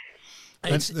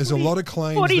 There's a lot of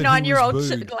claims. 49-year-old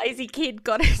lazy kid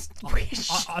got his wish.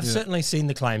 I've certainly seen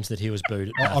the claims that he was booed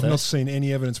at Bathurst. I've not seen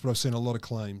any evidence, but I've seen a lot of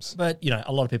claims. But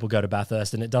a lot of people go to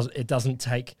Bathurst, and it doesn't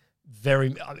take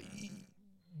very.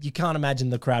 You can't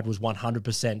imagine the crowd was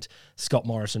 100% Scott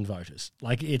Morrison voters.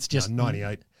 Like, it's just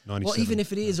 98, 97. Well, even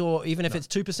if it is, or even if it's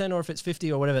 2%, or if it's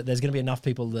 50, or whatever, there's going to be enough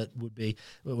people that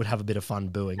would have a bit of fun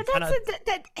booing. But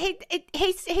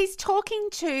he's talking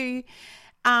to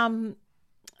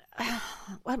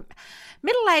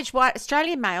middle-aged white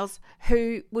Australian males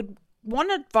who would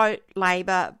want to vote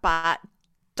Labor but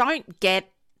don't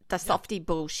get the softy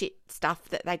bullshit stuff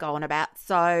that they go on about.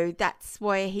 So that's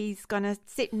where he's going to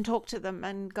sit and talk to them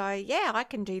and go, yeah, I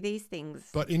can do these things.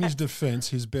 But in his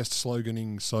defence, his best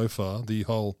sloganing so far, the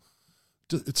whole,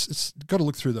 it's got to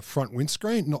look through the front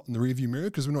windscreen, not in the rearview mirror,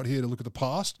 because we're not here to look at the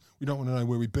past. We don't want to know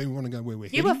where we've been. We want to go where we're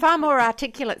heading. You were far more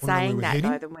articulate saying that,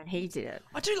 though, than when he did it.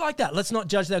 I do like that. Let's not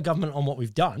judge our government on what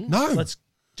we've done. No. Let's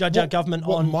judge our government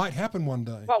what on what might happen one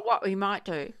day. What we might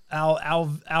do.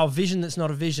 Our vision that's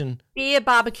not a vision. Beer,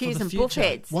 barbecues and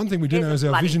buffets. One thing we do know is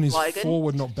our vision is slogan.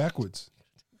 forward, not backwards.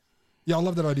 Yeah, I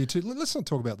love that idea too. Let's not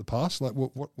talk about the past. Like,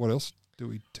 what else do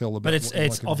we tell about? But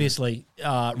it's obviously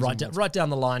right down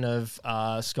the line of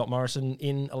Scott Morrison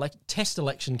in test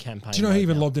election campaign. Do you know he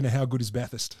even lobbed in a how good is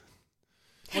Bathurst?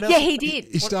 Yeah, he did.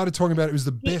 He started talking about it was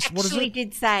the best. He actually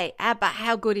did say, but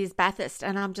how good is Bathurst?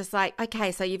 And I'm just like,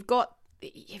 okay, so you've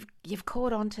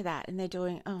caught on to that, and they're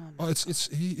doing.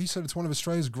 He said it's one of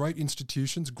Australia's great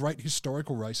institutions, great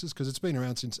historical races, because it's been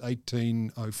around since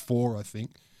 1804, I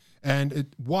think, and it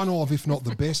one of, if not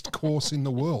the best course in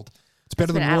the world. It's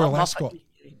better than Royal Ascot.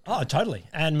 Oh, totally.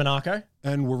 And Monaco.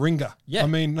 And Warringah. Yeah. I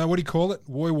mean, no, what do you call it?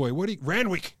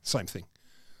 Randwick. Same thing.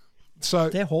 So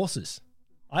They're horses.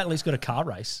 I at least got a car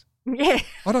race. Yeah.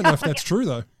 I don't know if that's true,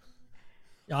 though.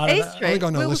 I don't It's know. true. I think I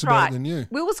know Will less was about it right. than you.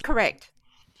 Will was correct.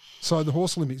 So the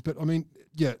Horse Olympics. But, I mean,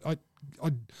 yeah, I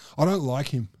don't like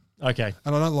him. Okay.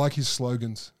 And I don't like his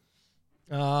slogans.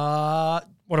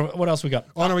 What else we got?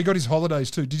 Oh, no, he got his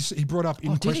holidays, too. Did you see, he brought up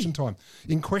in did he? question time.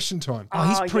 In question time. Oh,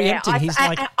 he's preempting. Yeah. He's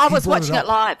like, I was he brought it watching up. it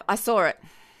live. I saw it.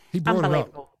 He brought it up.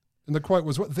 Unbelievable. And the quote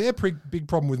was, what their big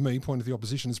problem with me, pointing to the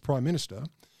opposition as Prime Minister,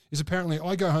 is apparently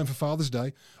I go home for Father's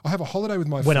Day, I have a holiday with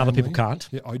my family. When other people can't.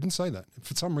 Yeah, I didn't say that.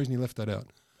 For some reason, he left that out.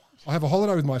 I have a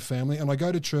holiday with my family and I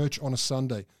go to church on a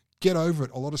Sunday. Get over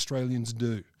it. A lot of Australians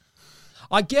do.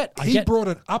 I get. He brought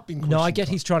it up in question No, I get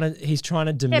time. he's trying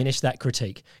to diminish that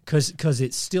critique because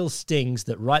it still stings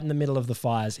that right in the middle of the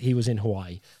fires he was in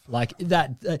Hawaii, like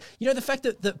that. The fact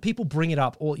that people bring it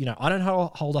up, or I don't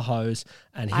hold a hose,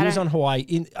 and he was on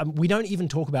Hawaii. We don't even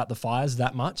talk about the fires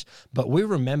that much, but we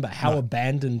remember how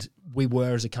abandoned we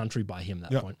were as a country by him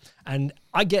at that point. And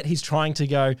I get he's trying to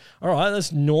go, all right,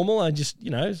 that's normal. I just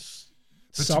But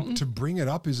something. to bring it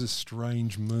up is a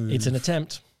strange move. It's an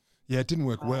attempt. Yeah, it didn't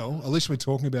work well. At least we're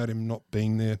talking about him not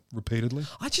being there repeatedly.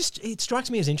 It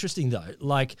strikes me as interesting though.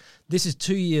 Like this is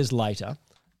 2 years later,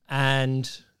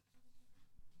 and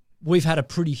we've had a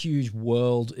pretty huge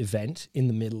world event in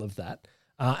the middle of that,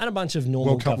 and a bunch of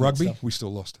normal World Cup government rugby, stuff. we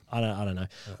still lost. I don't know.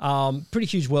 Yeah. Pretty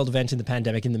huge world event in the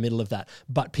pandemic in the middle of that,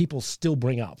 but people still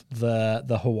bring up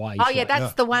the Hawaii. Oh, yeah, flight.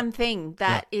 that's the one thing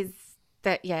that is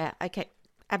that. Yeah, okay,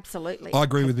 absolutely. I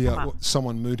agree with the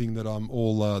someone mooting that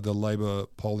all the Labor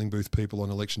polling booth people on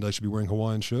election day should be wearing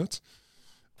Hawaiian shirts.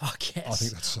 Fuck yes. I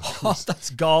think that's so Oh, that's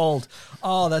gold.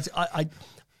 Oh, that's I.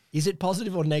 Is it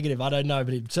positive or negative? I don't know,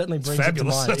 but it certainly brings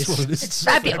fabulous. it to mind. That's what it is. It's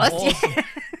fabulous. awesome. Yeah.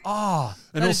 Oh,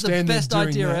 And that all is the stand there best doing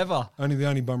idea that. ever. Only the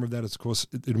only bummer of that is, of course,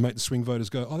 it'll make the swing voters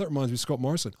go, oh, that reminds me of Scott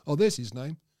Morrison. Oh, there's his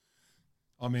name.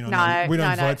 I mean, I know we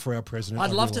don't vote for our president.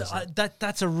 I'd love to.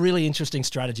 That's a really interesting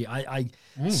strategy.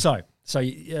 So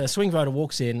swing voter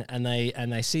walks in and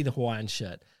they see the Hawaiian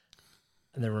shirt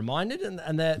and they're reminded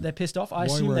and they're pissed off. I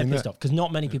assume they're wearing pissed that? off because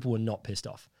not many people were not pissed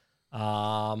off.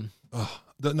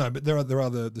 No, but there are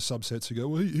the subsets who go,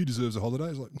 well, he deserves a holiday.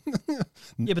 It's like,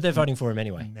 Yeah, but they're voting for him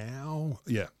anyway. now,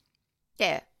 yeah,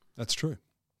 Yeah. that's true.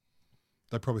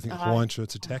 They probably think Hawaiian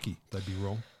shirts are tacky. They'd be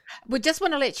wrong. We just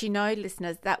want to let you know,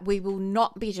 listeners, that we will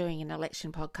not be doing an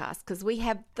election podcast because we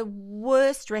have the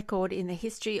worst record in the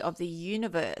history of the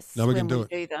universe. No, we're going when to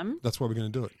do we it. do them. That's why we're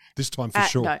going to do it this time for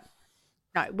sure.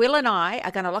 No, Will and I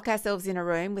are going to lock ourselves in a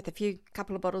room with a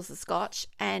couple of bottles of scotch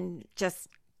and just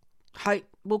hope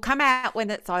we'll come out when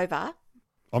it's over.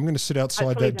 I'm going to sit outside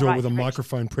Hopefully that the door right with a direction.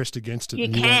 microphone pressed against it. You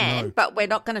and you won't can, know. but we're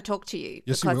not going to talk to you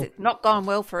Yes, you because will. it's not gone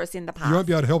well for us in the past. You won't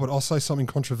be able to help it. I'll say something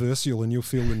controversial and you'll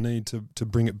feel the need to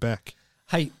bring it back.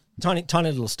 Hey, tiny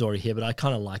little story here, but I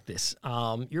kind of like this.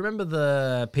 You remember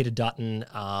the Peter Dutton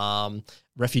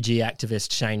refugee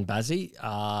activist Shane Bazzi?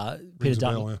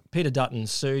 Peter Dutton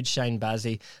sued Shane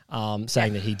Bazzi,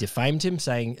 saying that he defamed him.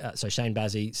 So Shane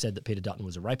Bazzi said that Peter Dutton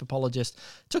was a rape apologist.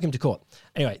 Took him to court.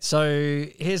 Anyway, so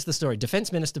here's the story.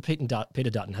 Defence Minister Peter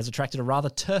Dutton has attracted a rather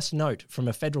terse note from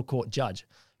a federal court judge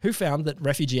who found that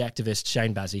refugee activist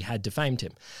Shane Bazzi had defamed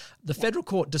him. The federal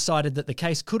court decided that the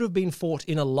case could have been fought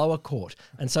in a lower court,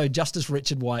 and so Justice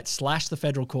Richard White slashed the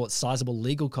federal court's sizable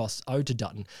legal costs owed to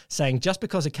Dutton, saying just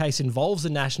because a case involves a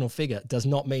national figure does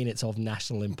not mean it's of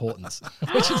national importance.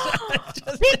 Which is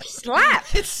Big slap.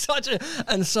 it's such a...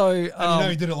 And so... And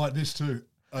he did it like this too.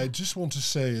 I just want to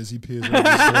say as he peers over his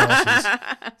glasses.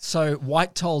 So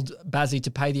White told Bazzi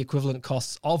to pay the equivalent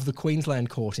costs of the Queensland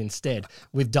court instead,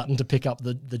 with Dutton to pick up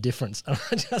the difference.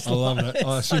 And I love that.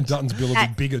 I assume Dutton's bill will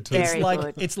be bigger too. Very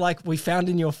good. It's like we found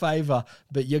in your favour,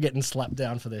 but you're getting slapped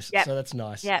down for this. Yep. So that's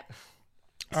nice. Yep.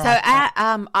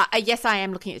 Yes, I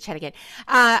am looking at the chat again.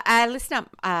 Our listener,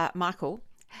 Michael,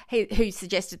 who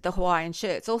suggested the Hawaiian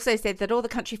shirts, also said that all the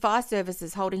country fire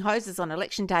services holding hoses on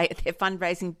election day at their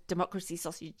fundraising democracy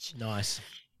sausage Nice.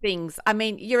 things. I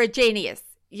mean, you're a genius.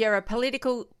 You're a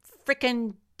political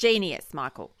frickin' genius,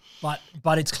 Michael.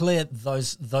 But it's clear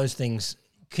those things.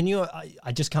 Can you?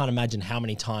 I just can't imagine how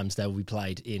many times they will be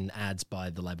played in ads by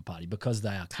the Labor Party because they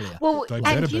are clear. Well, They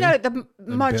better and be. the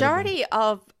majority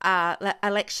of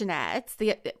election ads,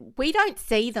 we don't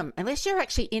see them unless you're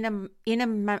actually in a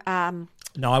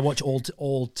No, I watch all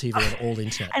TV and all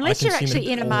internet. unless I you're consume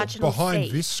actually it in a all. marginal Behind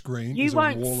seat. this screen You is a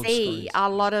won't wall of see screens. a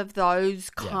lot of those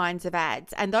kinds of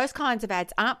ads, and those kinds of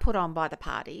ads aren't put on by the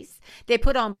parties. They're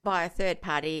put on by a third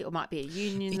party, or might be a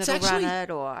union It's that'll actually- run it,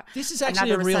 or This is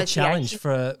actually a another real challenge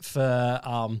association.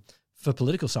 for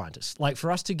political scientists, like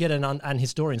for us to get and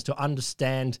historians to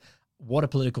understand what a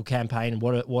political campaign and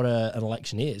what an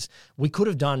election is. We could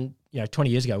have done, 20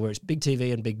 years ago, where it's big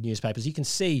TV and big newspapers. You can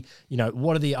see,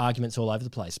 what are the arguments all over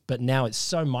the place. But now it's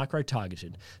so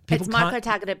micro-targeted. People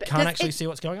can't actually see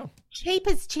what's going on. Cheap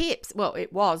as chips. Well,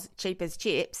 it was cheap as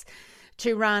chips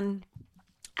to run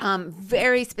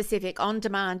very specific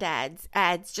on-demand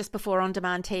ads just before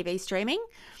on-demand TV streaming.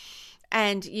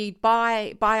 And you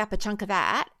buy up a chunk of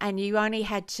that, and they only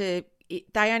have to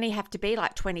be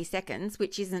like 20 seconds,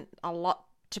 which isn't a lot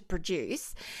to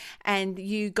produce. And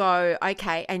you go,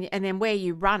 okay, and then where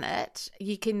you run it,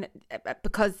 you can,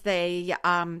 because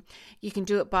you can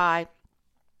do it by,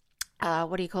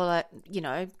 what do you call it?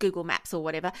 Google Maps or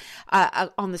whatever,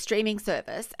 on the streaming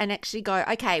service, and actually go,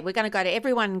 okay, we're going to go to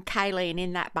everyone in Kayleen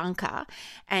in that bunker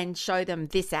and show them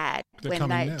this ad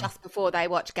just before they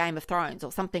watch Game of Thrones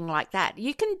or something like that.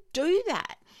 You can do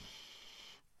that.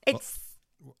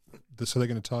 So they're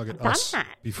going to target us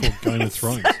before Game of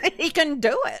Thrones. He can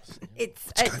do it.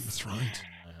 It's Game of Thrones.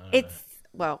 Game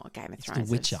of Thrones. The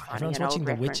Witcher. Everyone's watching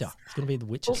The Witcher. It's going to be The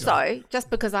Witcher. Also,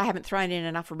 just because I haven't thrown in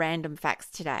enough random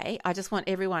facts today, I just want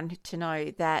everyone to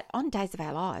know that on Days of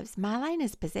Our Lives, Marlene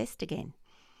is possessed again.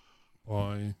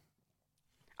 Why?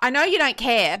 I know you don't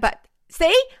care, but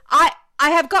see, I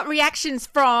have got reactions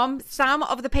from some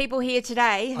of the people here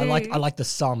today. I like the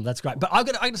sum. That's great. But I'm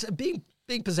gonna say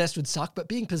being possessed would suck, but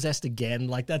being possessed again,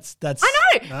 like that's. I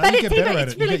know, but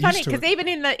it's really funny because even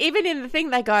in the thing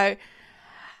they go,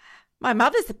 my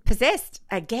mother's possessed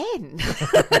again.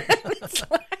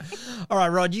 All right,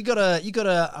 Rod, you got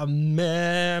a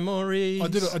memory. I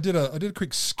did a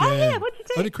quick scan. Oh yeah, what did you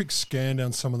do? I did a quick scan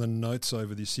down some of the notes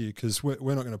over this year because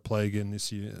we're not going to play again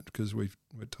this year because we're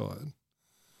tired.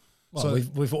 Well, so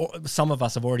we've some of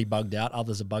us have already bugged out.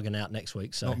 Others are bugging out next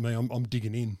week. So not me. I'm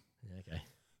digging in. Okay.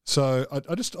 So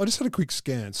I just had a quick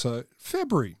scan. So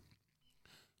February,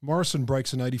 Morrison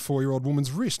breaks an 84-year-old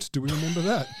woman's wrist. Do we remember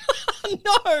that?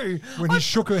 No. When he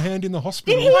shook her hand in the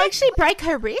hospital. Did he actually break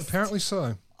her wrist? Apparently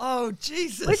so. Oh,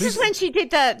 Jesus. This is when she did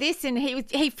this and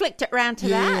he flicked it round to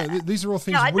that. Yeah, these are all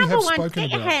things we have spoken about. Get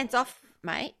your hands off,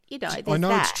 mate. I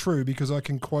know it's true because I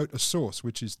can quote a source,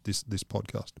 which is this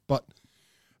podcast. But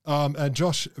and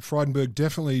Josh Frydenberg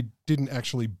definitely didn't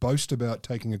actually boast about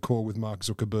taking a call with Mark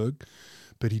Zuckerberg.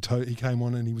 But he came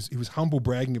on and he was humble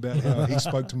bragging about how he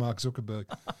spoke to Mark Zuckerberg.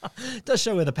 It does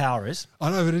show where the power is.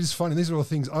 I know, but it is funny. These are all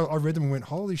things. I read them and went,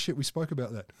 holy shit, we spoke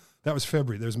about that. That was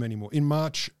February. There was many more. In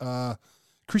March,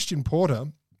 Christian Porter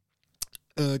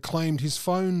claimed his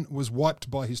phone was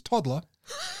wiped by his toddler,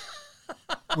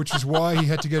 which is why he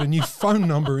had to get a new phone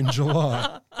number in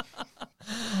July.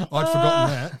 I'd forgotten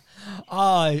that.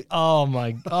 Oh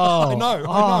my God. I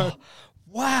know.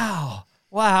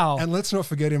 Wow. And let's not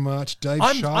forget in March, Dave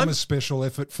Sharma's special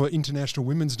effort for International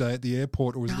Women's Day at the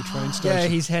airport or was it the train station? Yeah,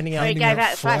 he's handing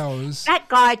out flowers. That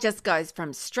guy just goes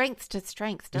from strength to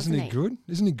strength, doesn't he?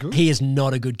 Isn't he good? He is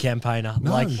not a good campaigner.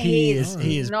 No. He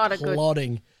is not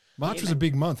plotting. March was a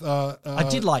big month. I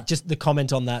did like just the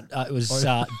comment on that. It was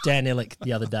Dan Ellick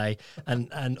the other day,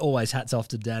 and always hats off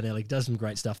to Dan Ellick. Does some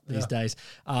great stuff these days.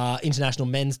 International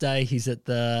Men's Day. He's at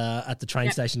the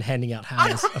train station handing out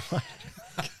hammers.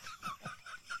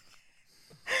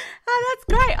 Oh,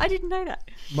 that's great. I didn't know that.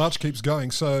 March keeps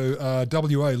going. So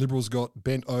WA Liberals got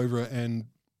bent over and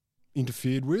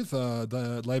interfered with.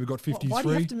 The Labor got 53. Why do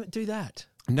you have to do that?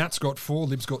 Nats got 4,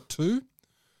 Libs got 2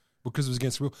 because it was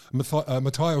against will.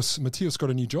 Matthias got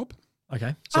a new job.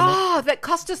 Okay. So that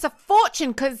cost us a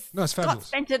fortune because Scott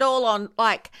spent it all on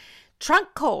trunk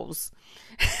calls.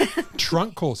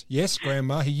 Trunk calls. Yes,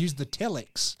 Grandma. He used the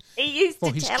telex. He used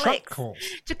his trunk calls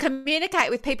to communicate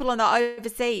with people on the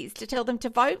overseas to tell them to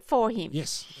vote for him.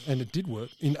 Yes, and it did work.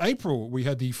 In April, we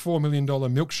had the $4 million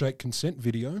milkshake consent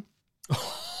video.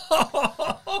 I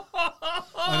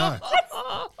know.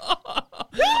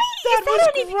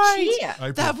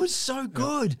 Really? That was so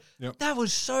good. Yep. That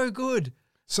was so good.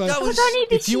 So only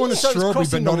if you want a strawberry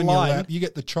but not in your line. lap, you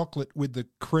get the chocolate with the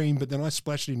cream, but then I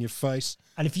splash it in your face.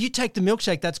 And if you take the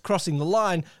milkshake, that's crossing the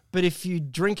line. But if you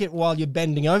drink it while you're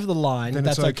bending over the line, then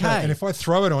that's okay. And if I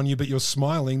throw it on you but you're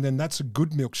smiling, then that's a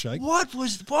good milkshake. What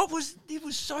was it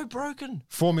was so broken.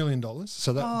 $4 million.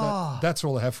 So that's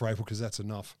all I have for April because that's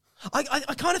enough.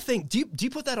 I kind of think, do you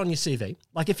put that on your CV?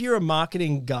 Like if you're a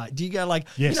marketing guy, do you go like,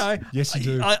 yes, yes you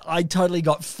do. I totally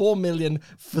got $4 million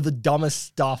for the dumbest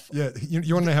stuff. Yeah,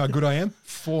 you want to know how good I am?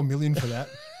 $4 million for that.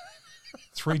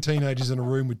 3 teenagers in a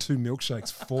room with 2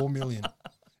 milkshakes, $4 million.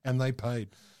 And they paid.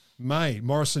 May,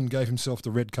 Morrison gave himself the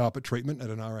red carpet treatment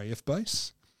at an RAF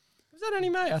base. Was that only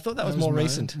May? I thought that was more May.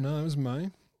 recent. No, it was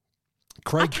May.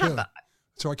 Craig Kelly.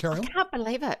 So I carry on. I can't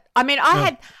believe it. I mean,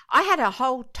 I had a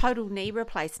whole total knee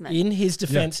replacement. In his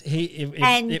defence,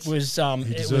 it was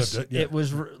yeah.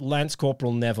 Lance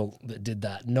Corporal Neville that did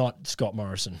that, not Scott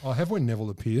Morrison. I have when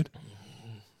Neville appeared.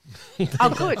 Oh,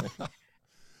 good.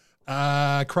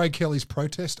 Craig Kelly's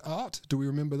protest art. Do we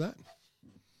remember that?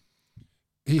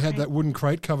 He had that wooden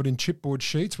crate covered in chipboard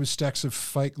sheets with stacks of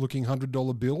fake-looking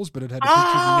 $100 bills, but it had a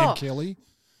picture of Ned Kelly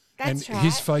and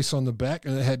his face on the back,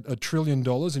 and it had $1 trillion,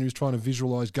 and he was trying to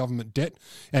visualise government debt,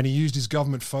 and he used his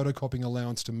government photocopying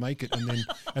allowance to make it,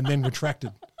 and then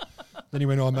retracted. Then he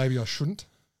went, "Oh, maybe I shouldn't."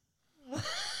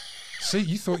 See,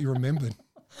 you thought you remembered.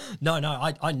 No, I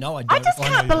know I don't. I just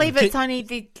can't believe it's only in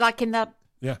the.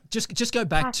 Yeah. Just go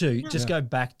back to go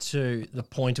back to the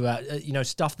point about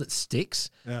stuff that sticks.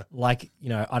 Yeah. Like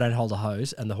I don't hold a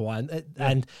hose and the Hawaiian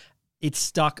and it's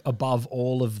stuck above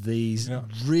all of these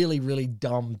really really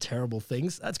dumb terrible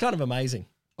things. That's kind of amazing.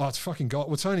 Oh, it's fucking gold.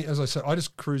 Well, Tony, as I said, I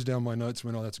just cruised down my notes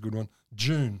and went, "Oh, that's a good one."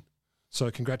 June. So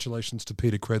congratulations to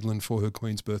Peter Credlin for her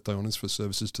Queen's Birthday honours for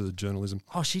services to journalism.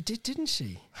 Oh, she did, didn't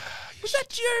she? Was that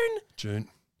June? June.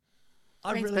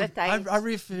 Birthday.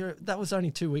 That was only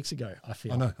 2 weeks ago, I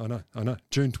feel. I know.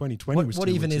 June 2020 was 2 What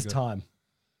even weeks is ago. time?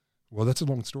 Well, that's a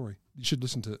long story. You should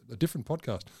listen to a different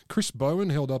podcast. Chris Bowen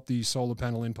held up the solar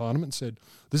panel in Parliament and said,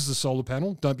 "This is a solar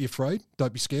panel. Don't be afraid.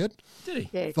 Don't be scared." Did he?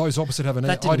 Yeah. Those opposite have an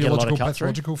That didn't get a lot of ideological, cut through.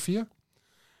 pathological fear.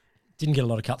 Didn't get a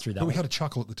lot of cut through that But we one. had a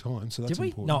chuckle at the time, so that's Did we?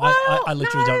 important. No, I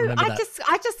literally don't remember that.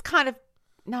 I just kind of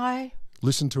no.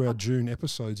 Listen to our June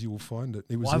episodes. You will find it.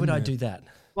 It was Why would in I there. do that?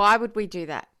 Why would we do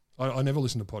that? I never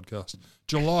listen to podcasts.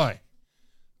 July.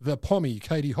 The Pommy,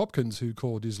 Katie Hopkins, who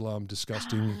called Islam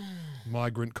disgusting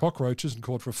migrant cockroaches and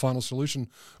called for a final solution,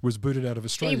 was booted out of He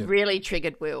Australia. really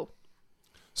triggered Will.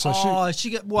 So she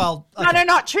got okay. No,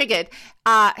 not triggered.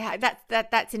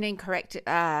 That's an incorrect. It's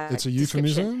a description.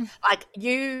 euphemism? Like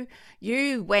you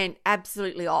went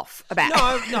absolutely off about.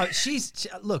 No,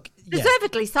 look, yeah.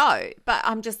 Deservedly so. But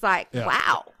I'm just like, Yeah.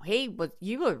 wow,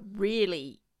 you were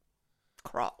really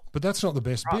cross. But that's not the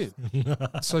best bit.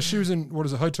 So she was in,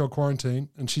 hotel quarantine,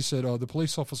 and she said, "Oh, the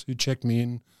police officer who checked me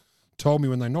in told me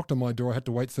when they knocked on my door I had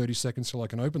to wait 30 seconds till I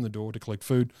can open the door to collect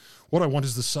food. What I want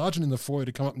is the sergeant in the foyer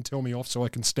to come up and tell me off so I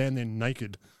can stand there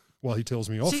naked while he tells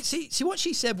me off." See, what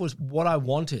she said was, "What I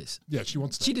want is." Yeah, she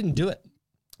wants that. She didn't do it.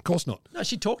 Of course not. No,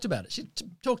 she talked about it. She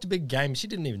talked a big game. She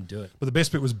didn't even do it. But the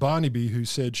best bit was Barnaby, who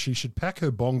said she should pack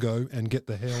her bongo and get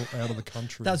the hell out of the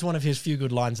country. That was one of his few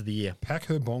good lines of the year. Pack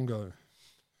her bongo.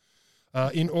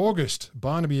 In August,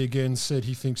 Barnaby again said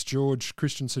he thinks George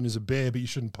Christensen is a bear, but you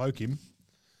shouldn't poke him.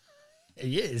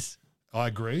 He is. I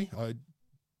agree. I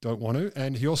don't want to.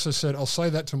 And he also said, "I'll say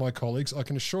that to my colleagues. I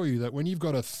can assure you that when you've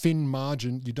got a thin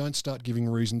margin, you don't start giving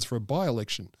reasons for a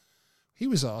by-election." He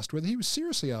was asked whether he was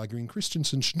seriously arguing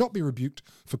Christensen should not be rebuked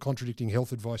for contradicting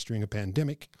health advice during a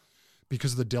pandemic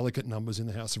because of the delicate numbers in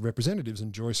the House of Representatives.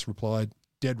 And Joyce replied,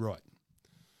 "Dead right."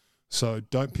 So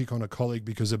don't pick on a colleague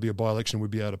because there'll be a by-election,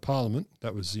 we'd be out of Parliament.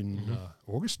 That was in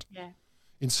August. Yeah.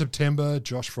 In September,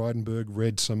 Josh Frydenberg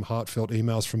read some heartfelt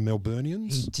emails from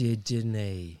Melburnians. He did, didn't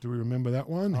he? Do we remember that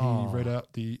one? Oh. He read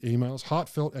out the emails,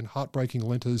 heartfelt and heartbreaking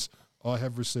letters I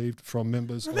have received from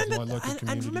members of my local community.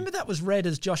 And remember that was read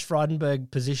as Josh Frydenberg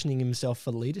positioning himself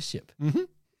for leadership. Mm-hmm.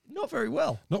 Not very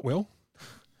well. Not well.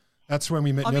 That's when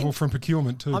we met Neville from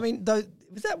procurement too. I mean,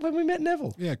 was that when we met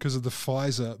Neville? Yeah, because of the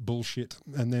Pfizer bullshit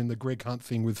and then the Greg Hunt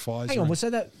thing with Pfizer. Hang on, was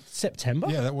that September?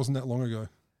 Yeah, that wasn't that long ago.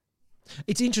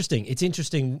 It's interesting. It's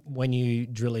interesting when you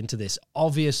drill into this.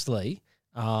 Obviously,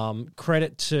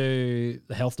 credit to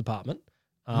the health department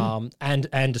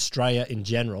and Australia in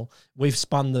general. We've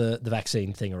spun the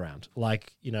vaccine thing around.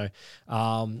 Like,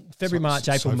 February, March,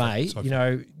 April, May.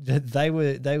 They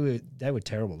were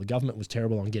terrible. The government was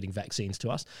terrible on getting vaccines to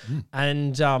us,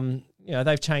 and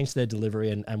they've changed their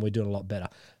delivery and we're doing a lot better.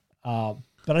 But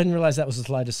I didn't realize that was as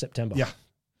late as September. Yeah,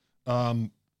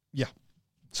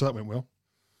 So that went well.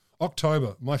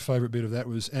 October, my favourite bit of that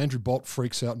was Andrew Bolt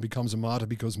freaks out and becomes a martyr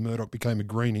because Murdoch became a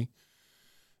greenie.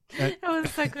 That was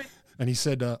so good. And he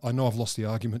said, "I know I've lost the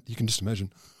argument." You can just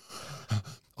imagine.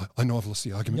 I know I've lost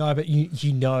the argument. No, but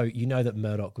you know that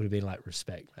Murdoch would have been like,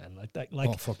 "Respect, man."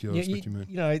 Oh, fuck you, I respect you,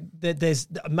 man. There's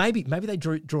maybe they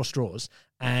draw straws,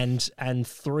 and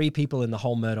 3 people in the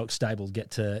whole Murdoch stable get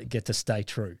to stay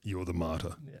true. You're the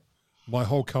martyr. Yeah. My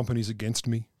whole company's against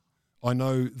me. I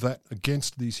know that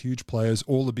against these huge players,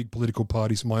 all the big political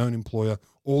parties, my own employer,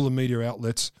 all the media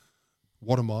outlets,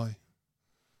 what am I?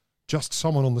 Just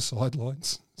someone on the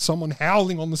sidelines, someone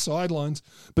howling on the sidelines,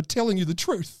 but telling you the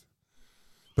truth.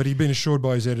 But he'd been assured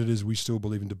by his editors, we still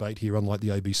believe in debate here, unlike the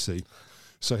ABC.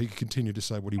 So he could continue to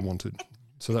say what he wanted.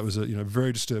 So that was a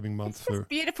very disturbing month for.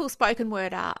 Beautiful spoken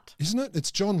word art. Isn't it?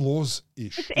 It's John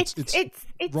Laws-ish. It's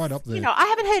right up there. I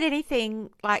haven't heard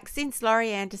anything like since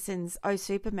Laurie Anderson's Oh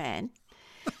Superman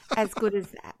as good as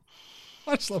that.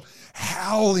 I just love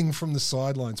howling from the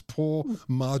sidelines. Poor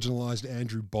marginalised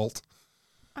Andrew Bolt.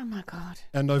 Oh my God.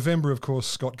 And November, of course,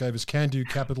 Scott gave us Can Do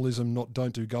Capitalism, Not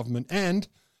Don't Do Government, and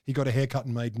he got a haircut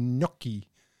and made gnocchi.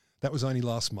 That was only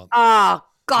last month. Oh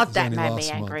God, that made me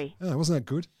angry. Oh, wasn't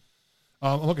that good?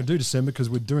 I'm not going to do December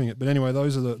because we're doing it. But anyway,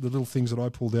 those are the little things that I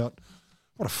pulled out.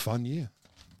 What a fun year.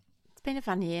 It's been a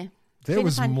fun year. There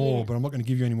was more, but I'm not going to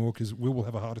give you any more because Will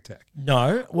have a heart attack.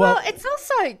 No. Well, it's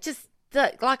also just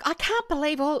I can't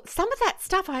believe some of that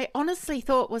stuff I honestly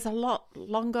thought was a lot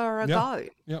longer ago.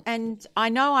 Yep. And I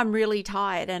know I'm really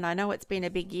tired and I know it's been a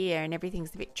big year and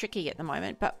everything's a bit tricky at the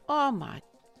moment, but oh my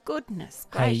goodness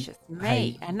gracious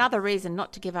me. Another reason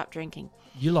not to give up drinking.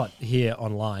 You lot here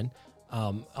online,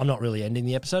 I'm not really ending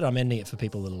the episode. I'm ending it for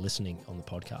people that are listening on the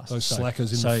podcast. Those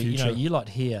slackers in the future. You lot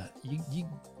here, you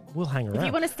will hang around. If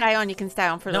you want to stay on, you can stay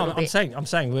on for a little bit. I'm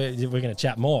saying we're going to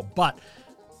chat more, but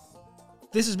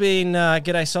this has been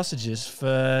G'day Sausages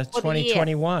for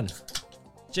 2021.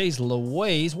 Jeez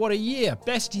Louise, what a year.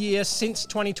 Best year since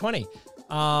 2020.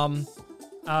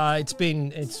 It's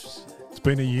been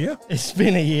a year? It's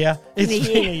been a year. It's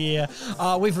been a year.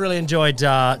 We've really enjoyed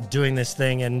doing this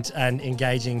thing and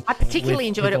engaging. I particularly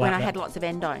enjoyed it when I had lots of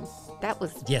endone. That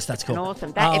was that's cool.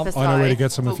 Awesome. That episode I know where to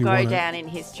get some will if you go want down in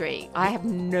history. I have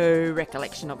no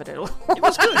recollection of it at all. It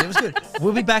was good.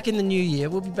 We'll be back in the new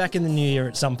year.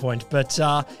 At some point. But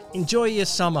enjoy your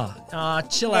summer.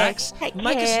 Chillax. Take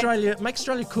make care.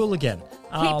 Australia cool again.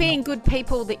 Keep being good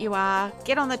people that you are.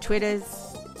 Get on the Twitters.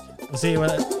 We'll see you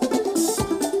with it.